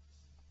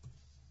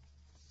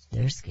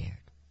 They're scared.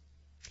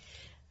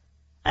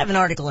 I have an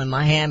article in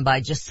my hand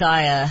by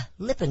Josiah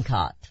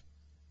Lippincott.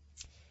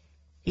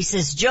 He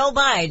says, Joe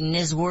Biden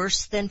is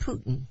worse than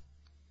Putin.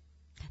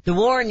 The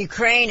war in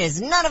Ukraine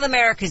is none of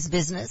America's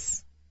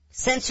business.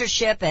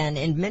 Censorship and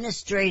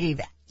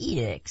administrative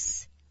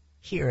edicts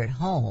here at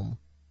home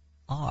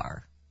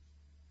are.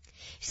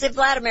 He said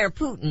Vladimir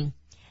Putin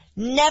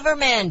never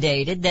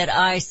mandated that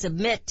I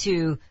submit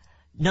to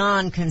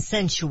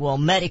non-consensual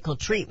medical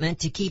treatment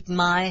to keep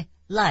my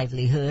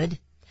livelihood.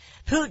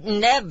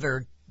 Putin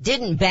never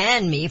didn't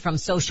ban me from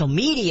social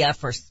media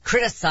for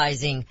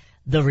criticizing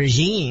the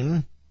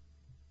regime.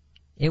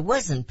 It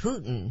wasn't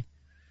Putin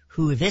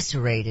who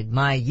eviscerated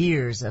my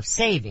years of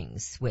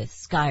savings with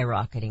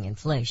skyrocketing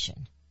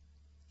inflation.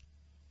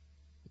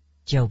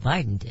 Joe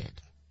Biden did.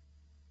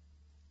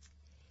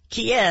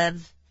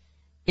 Kiev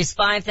is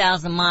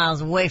 5,000 miles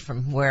away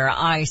from where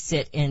I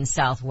sit in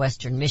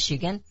southwestern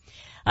Michigan.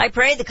 I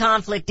pray the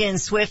conflict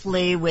ends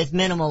swiftly with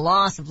minimal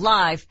loss of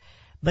life,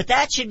 but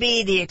that should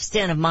be the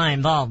extent of my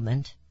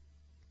involvement.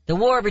 The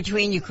war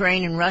between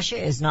Ukraine and Russia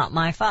is not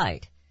my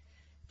fight.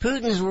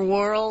 Putin's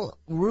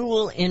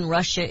rule in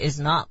Russia is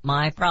not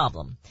my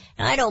problem.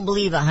 And I don't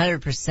believe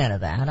 100%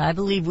 of that. I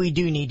believe we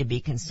do need to be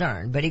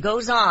concerned. But he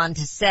goes on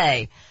to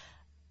say,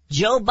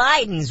 Joe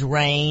Biden's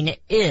reign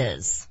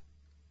is.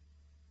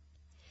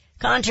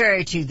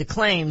 Contrary to the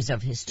claims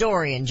of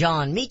historian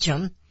John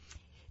Meacham,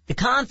 the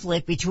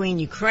conflict between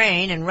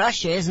Ukraine and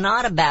Russia is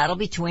not a battle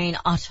between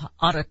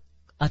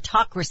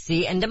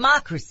autocracy and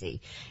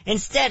democracy.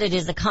 Instead, it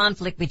is a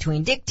conflict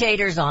between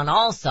dictators on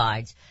all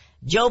sides.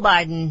 Joe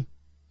Biden,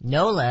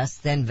 no less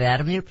than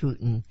Vladimir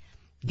Putin,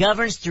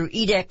 governs through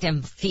edict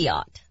and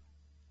fiat.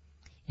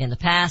 In the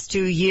past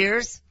 2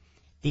 years,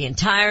 the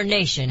entire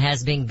nation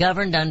has been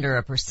governed under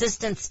a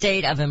persistent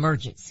state of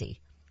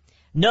emergency.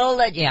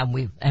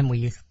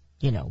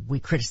 We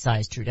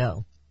criticize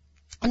Trudeau.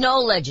 No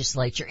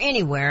legislature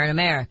anywhere in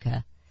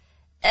America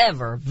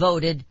ever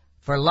voted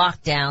for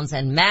lockdowns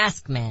and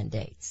mask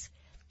mandates.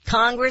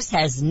 Congress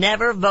has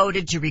never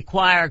voted to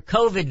require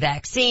COVID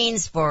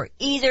vaccines for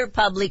either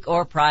public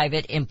or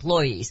private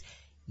employees.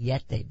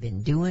 Yet they've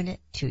been doing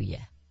it to you.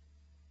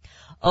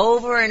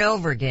 Over and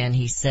over again,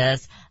 he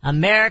says,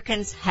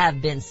 Americans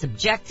have been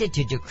subjected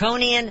to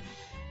draconian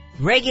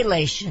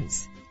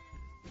regulations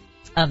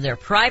of their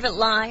private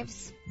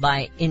lives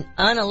by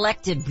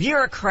unelected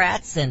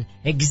bureaucrats and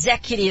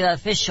executive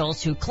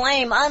officials who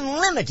claim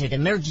unlimited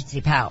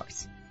emergency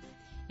powers.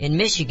 In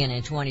Michigan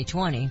in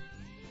 2020,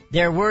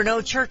 there were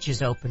no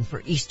churches open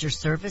for Easter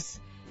service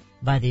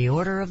by the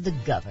order of the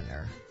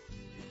governor.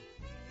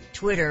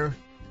 Twitter,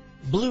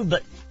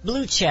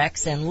 blue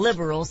checks and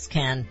liberals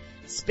can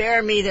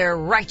spare me their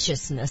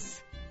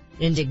righteousness,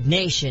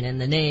 indignation in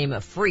the name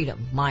of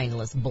freedom.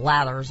 Mindless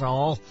blathers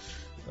all.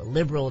 The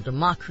liberal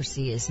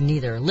democracy is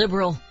neither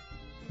liberal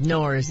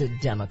nor is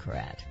it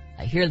Democrat.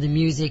 I hear the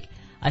music.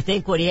 I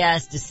think what he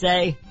has to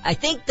say. I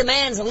think the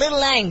man's a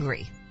little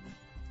angry.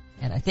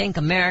 And I think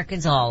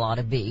Americans all ought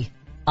to be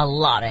a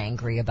lot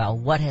angry about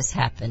what has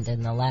happened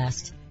in the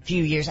last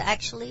few years,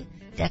 actually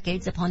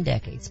decades upon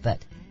decades, but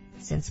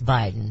since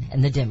Biden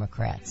and the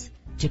Democrats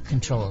took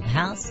control of the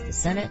House, the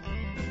Senate,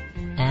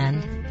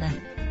 and the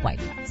White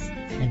House.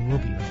 And we'll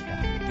be right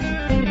back.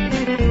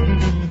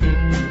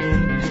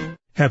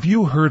 Have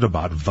you heard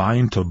about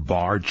Vine to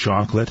Bar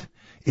chocolate?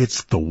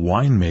 It's the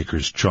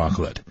winemaker's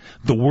chocolate,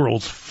 the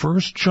world's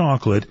first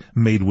chocolate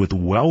made with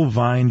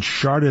well-vined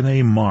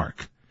Chardonnay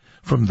marc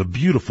from the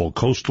beautiful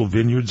coastal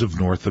vineyards of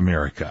North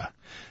America.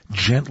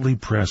 Gently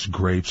pressed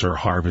grapes are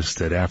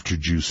harvested after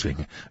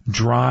juicing,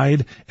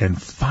 dried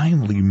and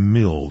finely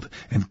milled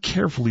and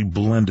carefully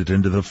blended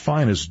into the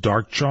finest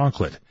dark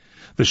chocolate.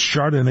 The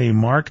Chardonnay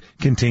marc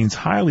contains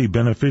highly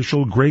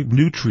beneficial grape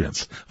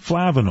nutrients,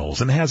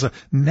 flavanols, and has a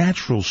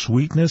natural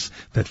sweetness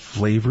that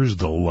flavors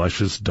the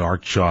luscious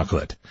dark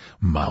chocolate.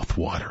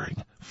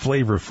 Mouth-watering,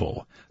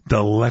 flavorful,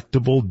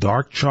 delectable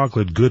dark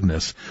chocolate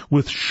goodness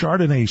with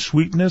Chardonnay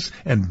sweetness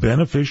and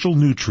beneficial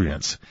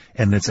nutrients.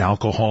 And it's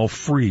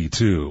alcohol-free,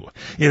 too.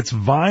 It's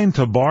Vine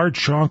to Bar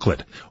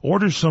chocolate.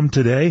 Order some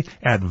today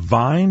at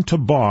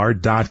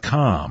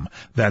vinetobar.com.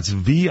 That's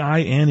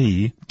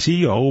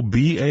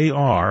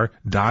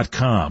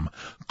VINETOBAR.com.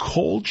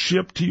 Cold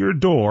shipped to your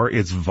door,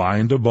 it's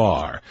Vine to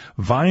Bar.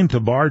 Vine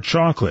to Bar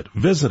chocolate.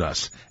 Visit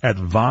us at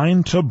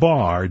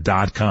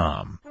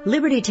vinetobar.com.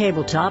 Liberty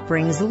Tabletop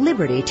brings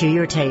liberty to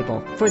your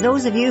table. For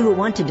those of you who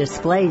want to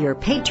display your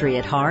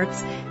patriot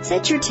hearts,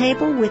 set your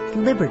table with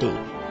Liberty,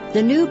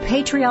 the new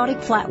patriotic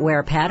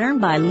flatware pattern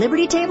by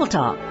Liberty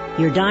Tabletop.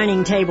 Your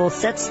dining table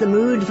sets the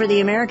mood for the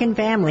American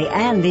family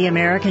and the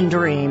American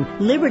dream.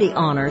 Liberty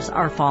honors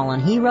our fallen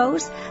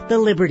heroes, the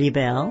Liberty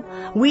Bell,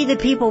 We the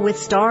People with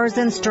Stars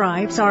and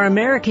Stripes, our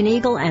American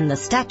Eagle, and the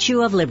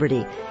Statue of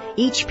Liberty.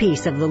 Each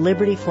piece of the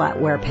Liberty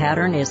flatware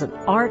pattern is an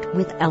art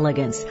with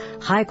elegance,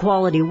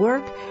 high-quality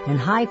work, and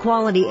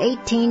high-quality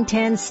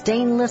 1810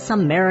 stainless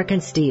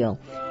American steel.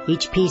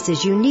 Each piece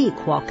is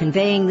unique while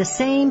conveying the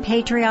same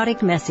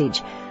patriotic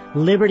message,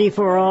 liberty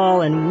for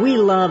all and we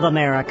love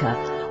America.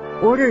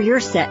 Order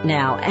your set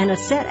now and a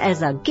set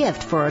as a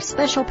gift for a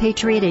special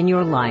patriot in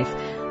your life.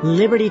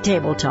 Liberty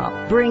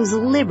Tabletop brings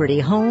liberty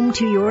home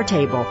to your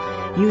table.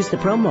 Use the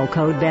promo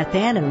code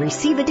BethAnn and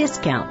receive a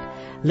discount.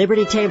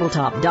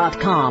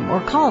 LibertyTabletop.com or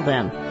call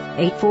them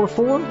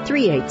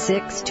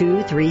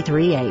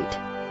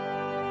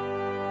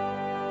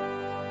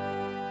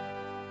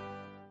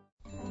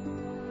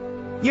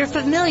 844-386-2338. You're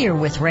familiar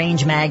with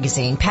Range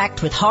Magazine,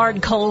 packed with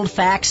hard, cold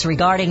facts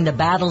regarding the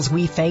battles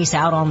we face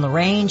out on the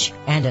range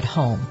and at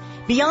home.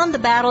 Beyond the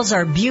battles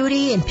are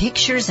beauty and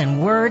pictures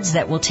and words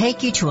that will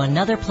take you to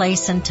another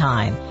place and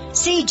time.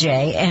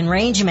 CJ and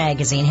Range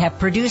Magazine have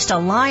produced a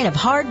line of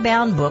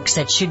hardbound books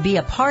that should be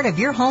a part of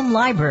your home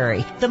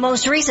library. The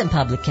most recent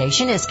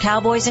publication is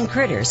Cowboys and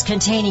Critters,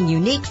 containing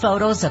unique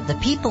photos of the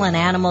people and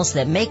animals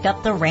that make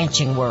up the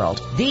ranching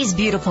world. These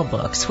beautiful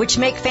books, which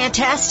make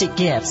fantastic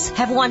gifts,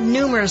 have won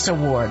numerous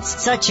awards,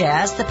 such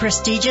as the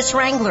prestigious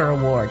Wrangler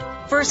Award,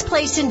 First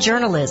Place in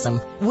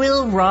Journalism,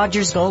 Will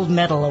Rogers Gold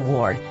Medal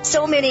Award.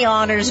 So many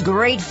honors,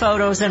 great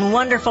photos, and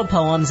wonderful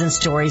poems and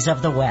stories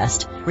of the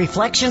West.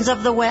 Reflections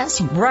of the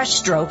West,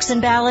 Brushstrokes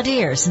and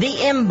Balladeers, The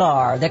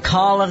Imbar, The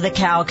Call of the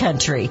Cow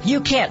Country.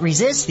 You can't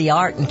resist the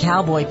art and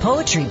cowboy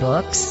poetry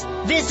books.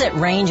 Visit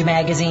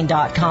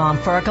rangemagazine.com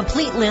for a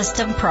complete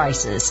list of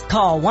prices.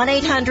 Call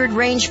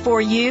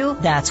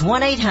 1-800-RANGE-4U. That's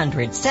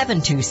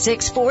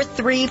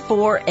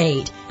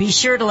 1-800-726-4348. Be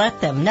sure to let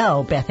them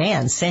know Beth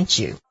Ann sent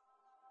you.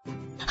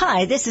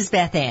 Hi, this is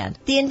Beth Ann.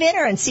 The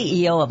inventor and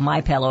CEO of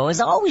MyPillow is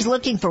always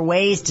looking for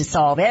ways to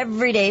solve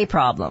everyday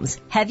problems.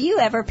 Have you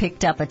ever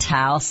picked up a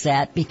towel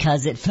set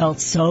because it felt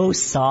so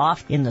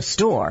soft in the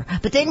store,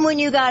 but then when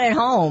you got it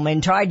home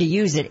and tried to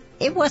use it,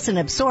 it wasn't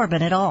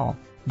absorbent at all?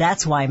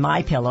 That's why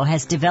MyPillow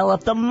has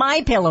developed the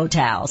MyPillow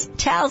towels.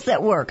 Towels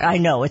that work. I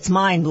know, it's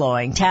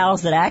mind-blowing.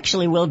 Towels that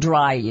actually will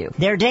dry you.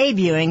 They're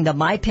debuting the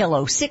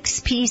MyPillow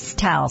 6-piece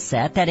towel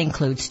set that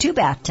includes 2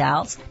 bath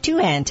towels, 2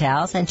 hand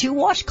towels, and 2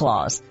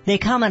 washcloths. They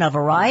come in a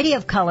variety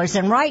of colors,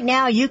 and right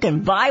now you can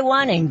buy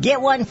one and get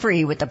one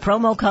free with the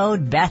promo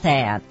code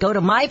BethAnn. Go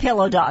to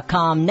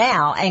MyPillow.com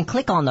now and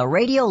click on the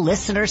radio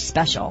listener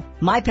special.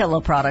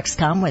 MyPillow products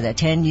come with a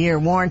 10-year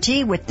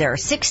warranty with their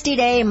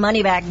 60-day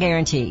money-back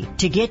guarantee.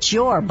 To get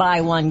your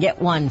buy one,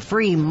 get one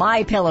free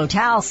MyPillow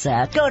towel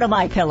set, go to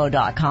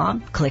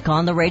MyPillow.com, click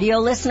on the radio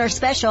listener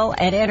special,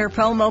 and enter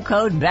promo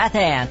code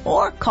BethAnn,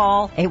 or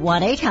call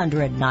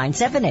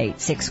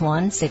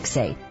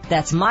 1-800-978-6168.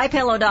 That's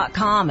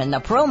MyPillow.com, and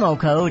the promo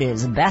code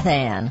is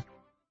BethAnn.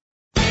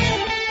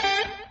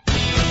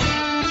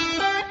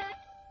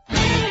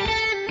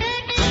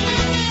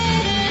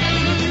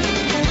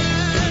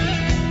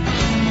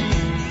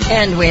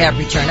 And we have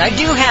returned. I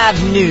do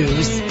have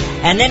news.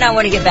 And then I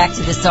want to get back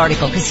to this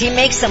article because he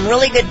makes some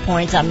really good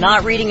points. I'm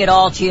not reading it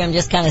all to you. I'm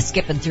just kind of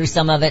skipping through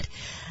some of it.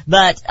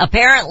 But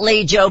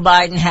apparently Joe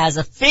Biden has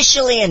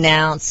officially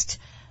announced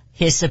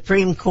his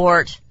Supreme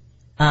Court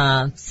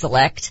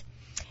select.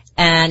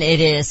 And it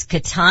is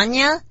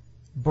Ketanji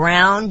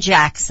Brown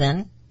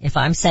Jackson, if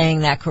I'm saying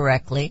that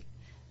correctly.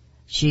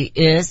 She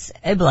is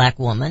a black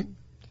woman.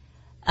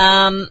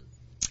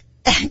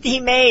 He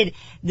made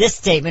this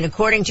statement,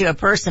 according to a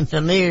person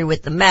familiar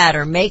with the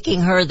matter,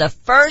 making her the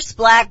first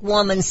black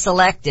woman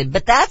selected.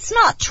 But that's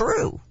not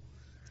true.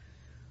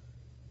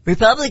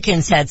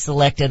 Republicans had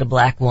selected a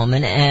black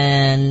woman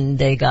and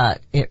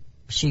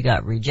she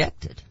got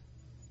rejected.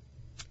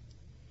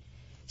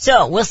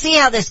 So we'll see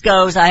how this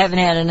goes. I haven't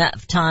had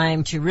enough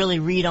time to really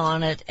read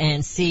on it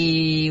and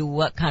see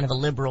what kind of a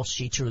liberal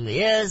she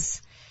truly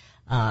is.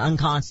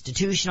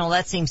 Unconstitutional.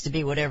 That seems to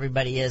be what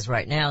everybody is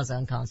right now, is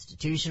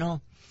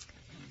unconstitutional.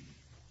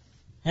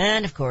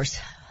 And of course,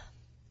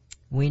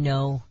 we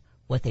know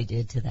what they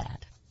did to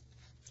that,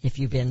 if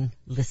you've been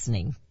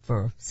listening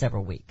for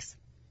several weeks.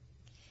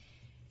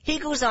 He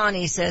goes on,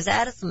 he says,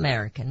 as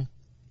American,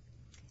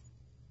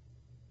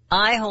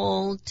 I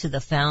hold to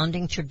the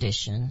founding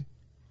tradition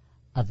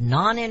of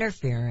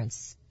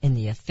non-interference in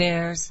the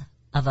affairs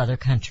of other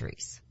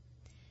countries.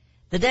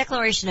 The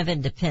Declaration of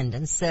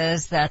Independence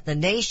says that the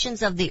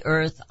nations of the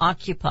earth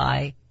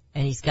occupy,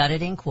 and he's got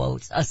it in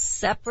quotes, a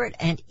separate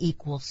and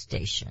equal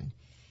station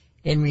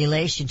in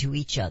relation to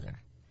each other.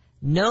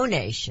 No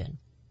nation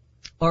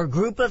or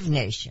group of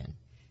nation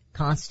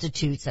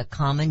constitutes a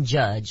common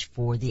judge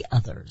for the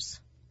others.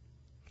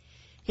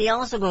 He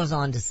also goes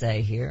on to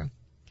say here,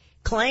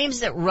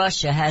 claims that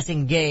Russia has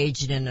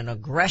engaged in an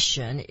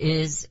aggression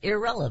is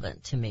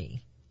irrelevant to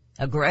me.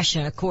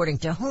 Aggression according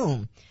to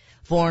whom?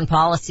 Foreign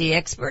policy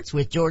experts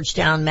with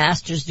Georgetown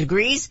master's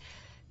degrees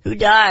who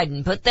died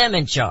and put them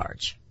in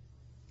charge.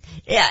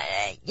 Yeah,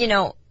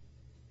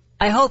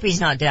 I hope he's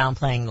not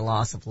downplaying the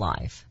loss of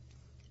life.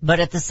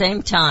 But at the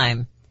same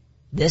time,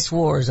 this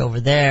war is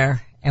over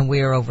there and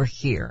we are over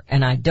here.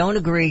 And I don't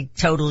agree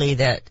totally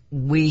that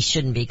we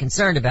shouldn't be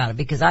concerned about it,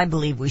 because I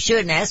believe we should.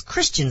 And as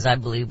Christians, I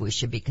believe we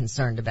should be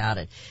concerned about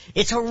it.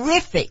 It's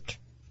horrific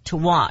to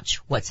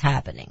watch what's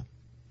happening.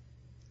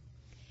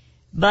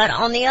 But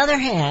on the other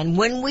hand,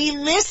 when we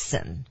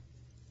listen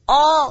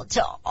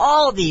to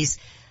all these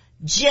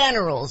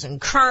generals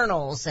and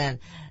colonels and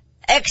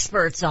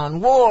experts on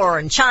war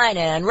and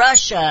China and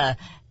Russia,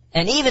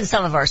 and even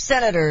some of our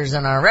senators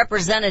and our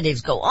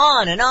representatives go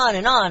on and on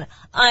and on,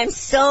 I'm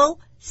so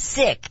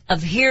sick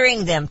of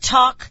hearing them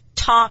talk,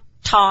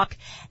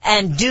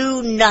 and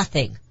do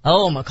nothing.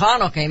 Oh,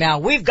 McConnell came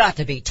out, we've got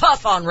to be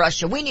tough on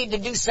Russia. We need to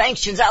do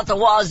sanctions out the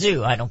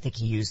wazoo. I don't think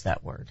he used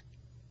that word.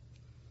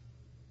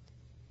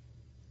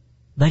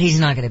 But he's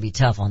not going to be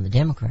tough on the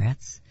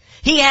Democrats.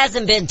 He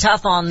hasn't been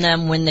tough on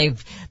them when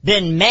they've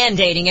been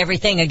mandating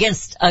everything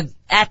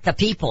at the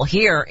people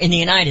here in the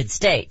United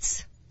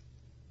States.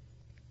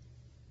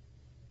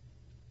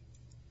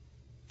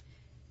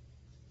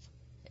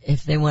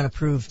 If they want to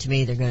prove to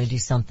me they're going to do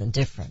something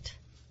different,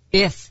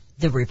 if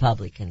the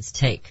Republicans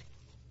take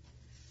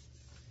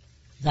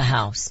the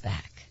House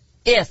back,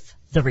 if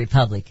the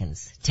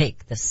Republicans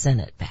take the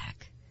Senate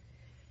back,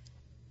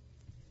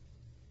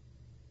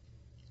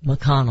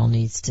 McConnell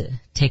needs to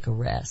take a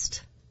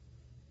rest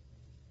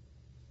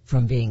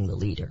from being the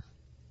leader.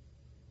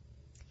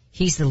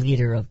 He's the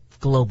leader of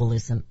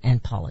globalism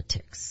and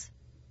politics.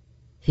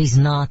 He's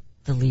not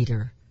the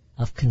leader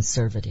of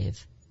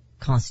conservative,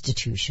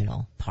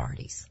 constitutional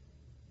parties.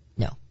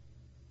 No.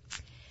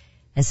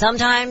 And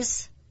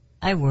sometimes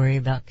I worry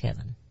about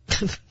Kevin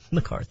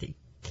McCarthy.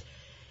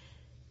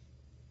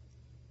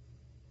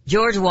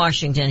 George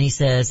Washington, he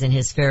says in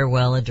his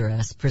farewell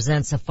address,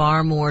 presents a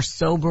far more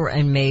sober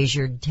and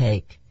measured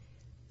take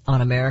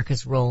on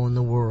America's role in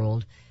the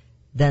world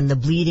than the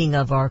bleeding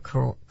of our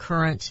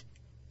current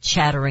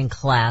chattering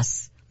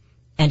class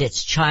and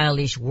its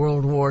childish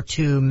World War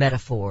II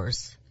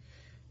metaphors.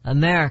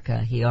 America,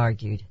 he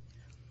argued,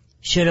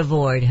 should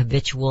avoid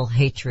habitual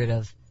hatred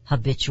of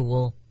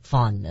habitual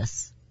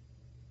fondness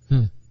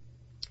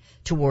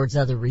towards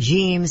other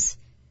regimes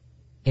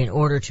in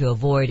order to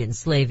avoid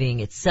enslaving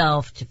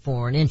itself to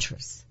foreign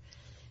interests.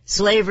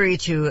 Slavery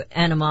to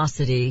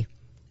animosity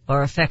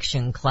or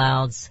affection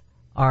clouds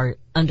our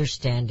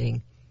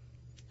understanding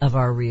of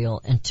our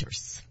real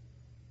interests.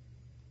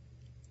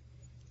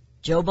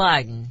 Joe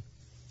Biden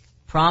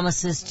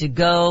promises to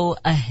go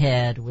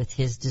ahead with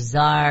his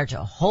desire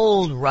to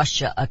hold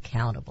Russia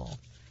accountable.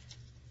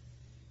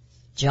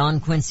 John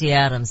Quincy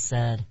Adams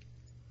said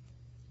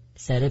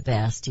it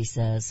best, he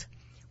says,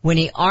 when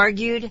he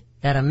argued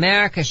that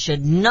America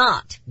should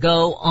not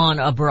go on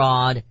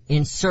abroad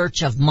in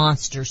search of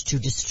monsters to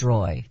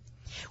destroy.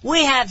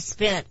 We have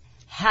spent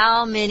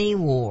how many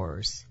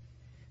wars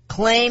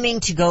claiming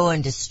to go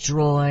and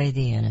destroy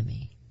the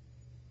enemy?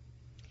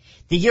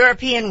 The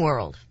European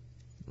world.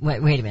 Wait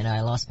a minute,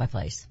 I lost my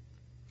place.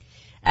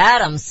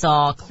 Adams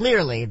saw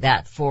clearly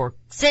that for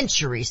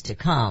centuries to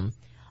come,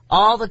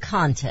 all the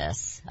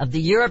contests of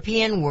the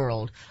European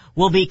world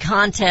will be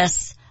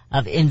contests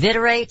of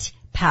inveterate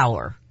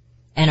power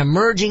and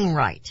emerging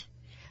right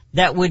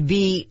that would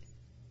be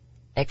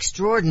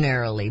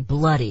extraordinarily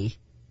bloody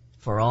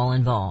for all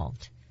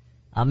involved.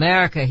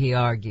 America, he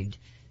argued,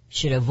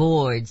 should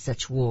avoid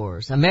such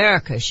wars.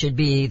 America should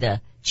be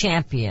the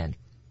champion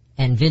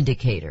and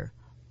vindicator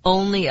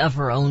only of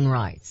her own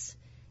rights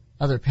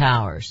other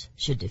powers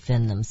should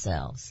defend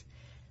themselves.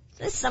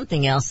 There's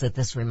something else that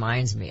this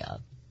reminds me of.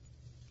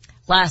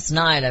 Last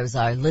night I was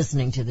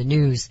listening to the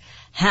news,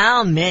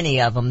 how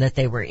many of them that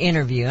they were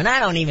interviewing. I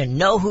don't even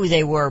know who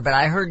they were, but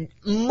I heard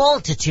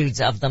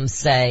multitudes of them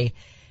say,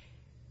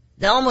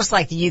 they're almost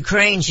like the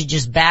Ukraine should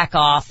just back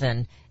off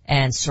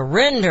and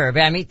surrender.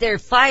 I mean, they're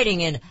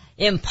fighting an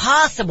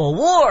impossible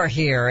war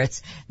here.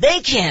 They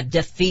can't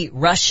defeat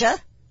Russia.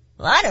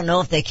 Well, I don't know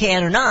if they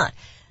can or not.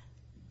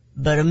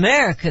 But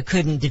America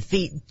couldn't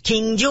defeat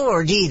King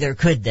George either,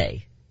 could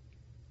they?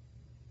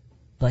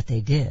 But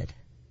they did.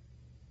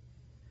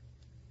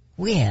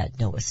 We had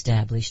no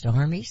established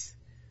armies.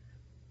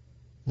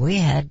 We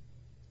had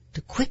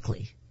to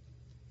quickly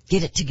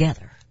get it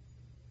together.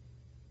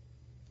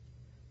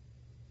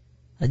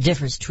 The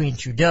difference between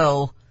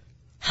Trudeau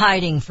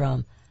hiding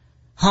from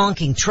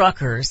honking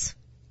truckers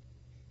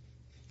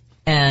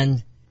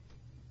and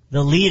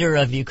the leader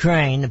of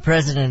Ukraine, the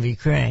president of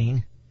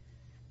Ukraine,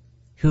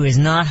 who is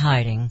not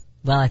hiding.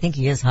 Well, I think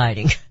he is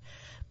hiding,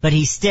 but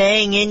he's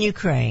staying in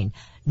Ukraine,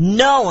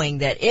 knowing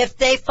that if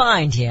they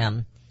find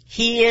him,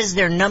 he is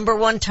their number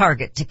one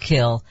target to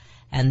kill,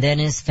 and then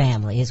his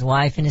family, his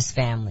wife and his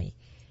family.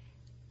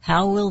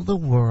 How will the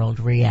world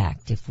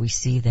react if we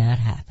see that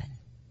happen?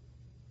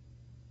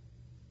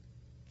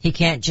 He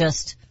can't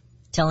just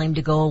tell him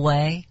to go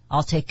away.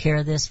 I'll take care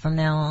of this from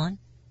now on.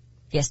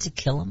 He has to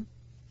kill him.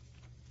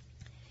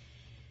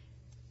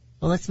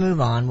 Well, let's move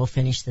on. We'll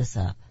finish this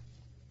up.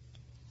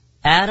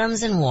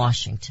 Adams and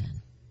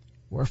Washington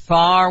were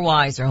far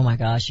wiser, oh my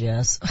gosh,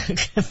 yes,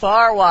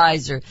 far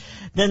wiser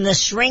than the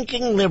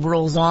shrinking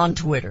liberals on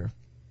Twitter.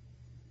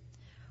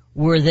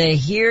 Were they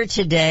here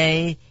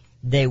today,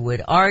 they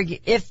would argue,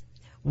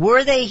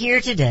 were they here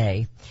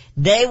today,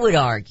 they would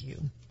argue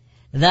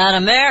that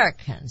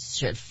Americans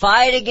should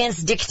fight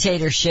against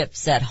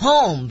dictatorships at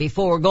home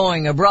before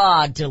going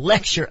abroad to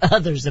lecture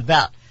others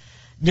about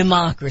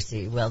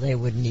democracy. Well, they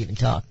wouldn't even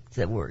talk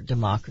the word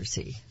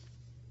democracy.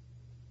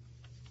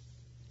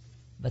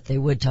 But they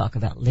would talk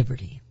about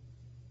liberty.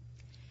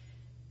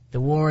 The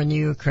war in the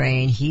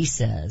Ukraine, he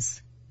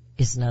says,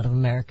 is none of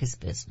America's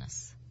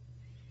business.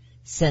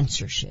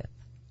 Censorship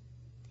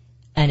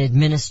and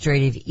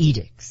administrative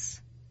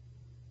edicts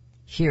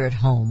here at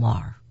home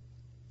are.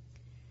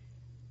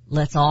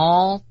 Let's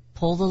all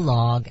pull the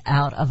log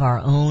out of our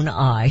own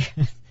eye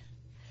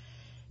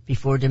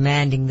before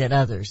demanding that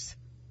others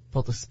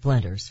pull the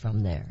splinters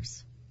from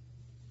theirs.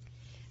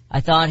 I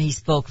thought he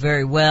spoke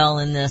very well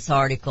in this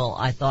article.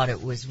 I thought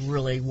it was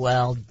really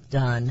well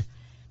done.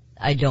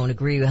 I don't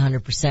agree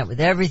 100%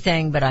 with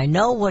everything, but I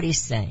know what he's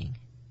saying.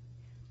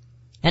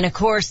 And of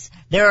course,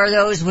 there are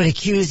those who would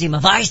accuse him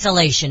of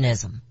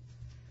isolationism.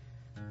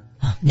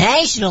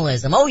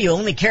 Nationalism. Oh, you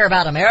only care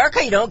about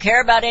America? You don't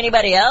care about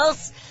anybody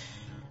else?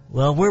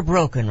 Well, we're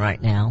broken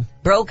right now.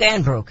 Broke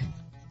and broken.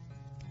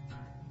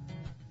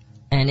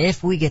 And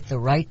if we get the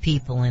right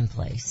people in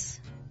place,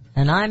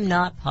 and I'm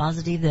not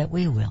positive that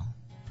we will,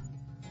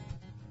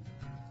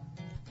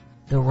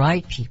 the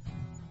right people,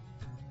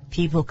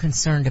 people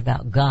concerned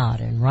about God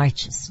and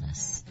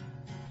righteousness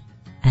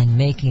and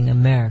making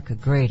America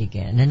great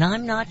again. And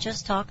I'm not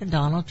just talking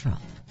Donald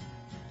Trump.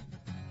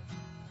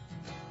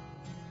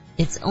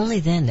 It's only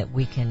then that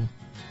we can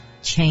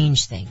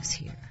change things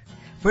here.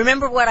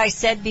 Remember what I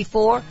said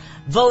before?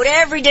 Vote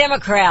every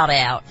Democrat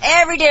out.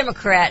 Every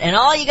Democrat. And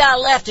all you got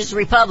left is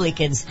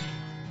Republicans.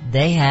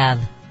 They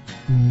have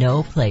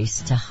no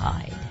place to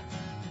hide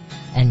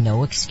and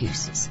no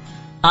excuses.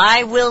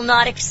 I will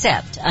not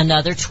accept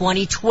another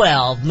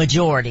 2012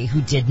 majority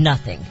who did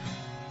nothing.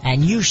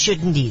 And you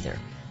shouldn't either.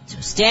 So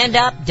stand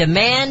up,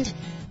 demand,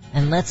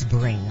 and let's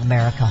bring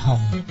America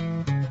home.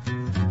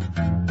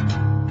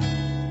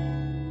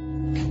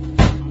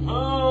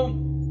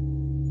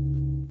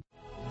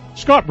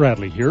 Scott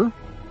Bradley here.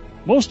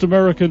 Most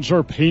Americans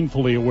are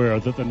painfully aware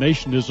that the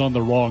nation is on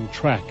the wrong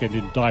track and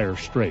in dire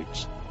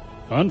straits.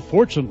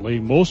 Unfortunately,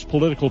 most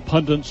political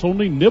pundits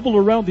only nibble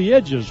around the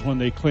edges when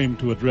they claim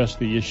to address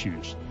the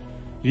issues.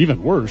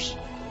 Even worse,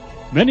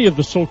 many of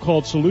the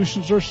so-called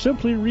solutions are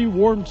simply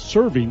rewarmed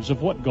servings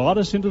of what got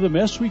us into the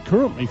mess we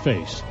currently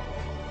face.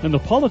 And the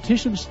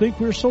politicians think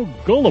we're so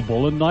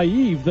gullible and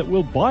naive that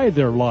we'll buy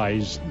their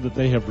lies that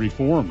they have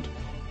reformed,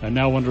 and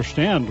now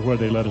understand where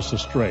they led us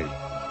astray.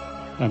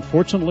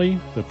 Unfortunately,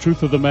 the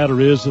truth of the matter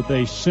is that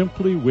they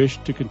simply wish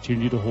to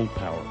continue to hold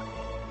power.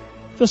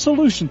 The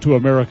solution to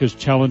America's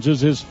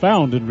challenges is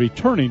found in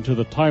returning to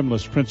the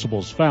timeless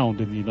principles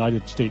found in the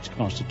United States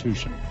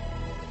Constitution.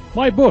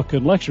 My book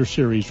and lecture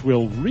series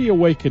will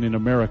reawaken in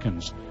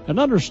Americans an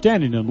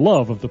understanding and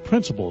love of the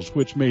principles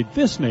which made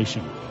this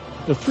nation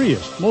the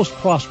freest, most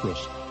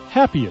prosperous,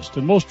 happiest,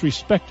 and most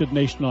respected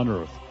nation on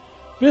earth.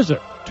 Visit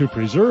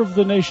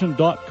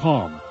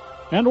topreservethenation.com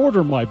and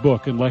order my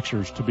book and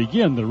lectures to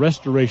begin the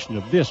restoration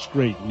of this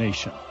great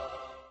nation.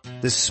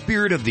 The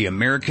spirit of the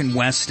American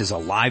West is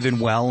alive and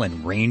well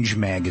in Range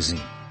Magazine,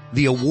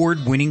 the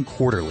award-winning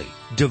quarterly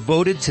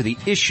devoted to the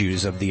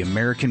issues of the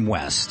American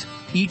West.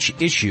 Each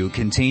issue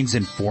contains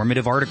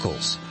informative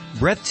articles,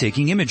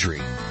 breathtaking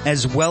imagery,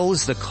 as well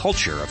as the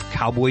culture of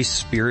cowboy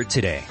spirit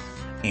today,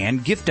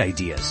 and gift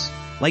ideas,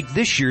 like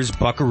this year's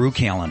Buckaroo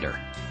calendar.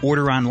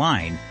 Order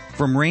online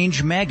from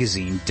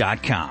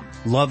rangemagazine.com.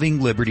 Loving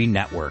Liberty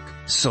Network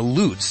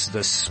salutes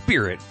the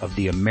spirit of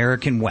the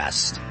American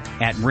West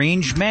at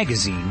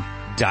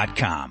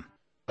rangemagazine.com.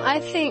 I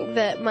think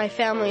that my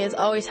family has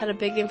always had a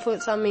big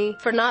influence on me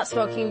for not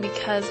smoking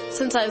because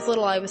since I was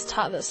little I was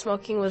taught that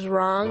smoking was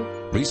wrong.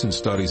 Recent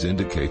studies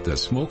indicate that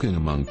smoking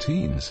among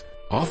teens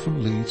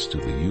often leads to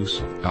the use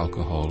of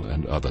alcohol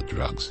and other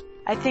drugs.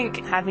 I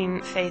think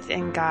having faith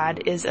in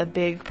God is a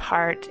big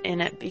part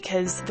in it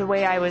because the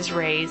way I was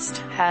raised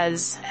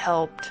has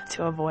helped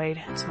to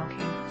avoid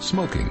smoking.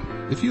 Smoking.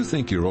 If you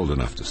think you're old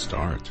enough to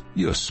start,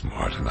 you're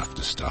smart enough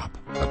to stop.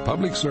 A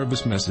public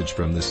service message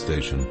from this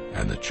station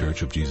and the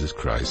Church of Jesus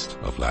Christ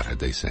of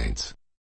Latter-day Saints.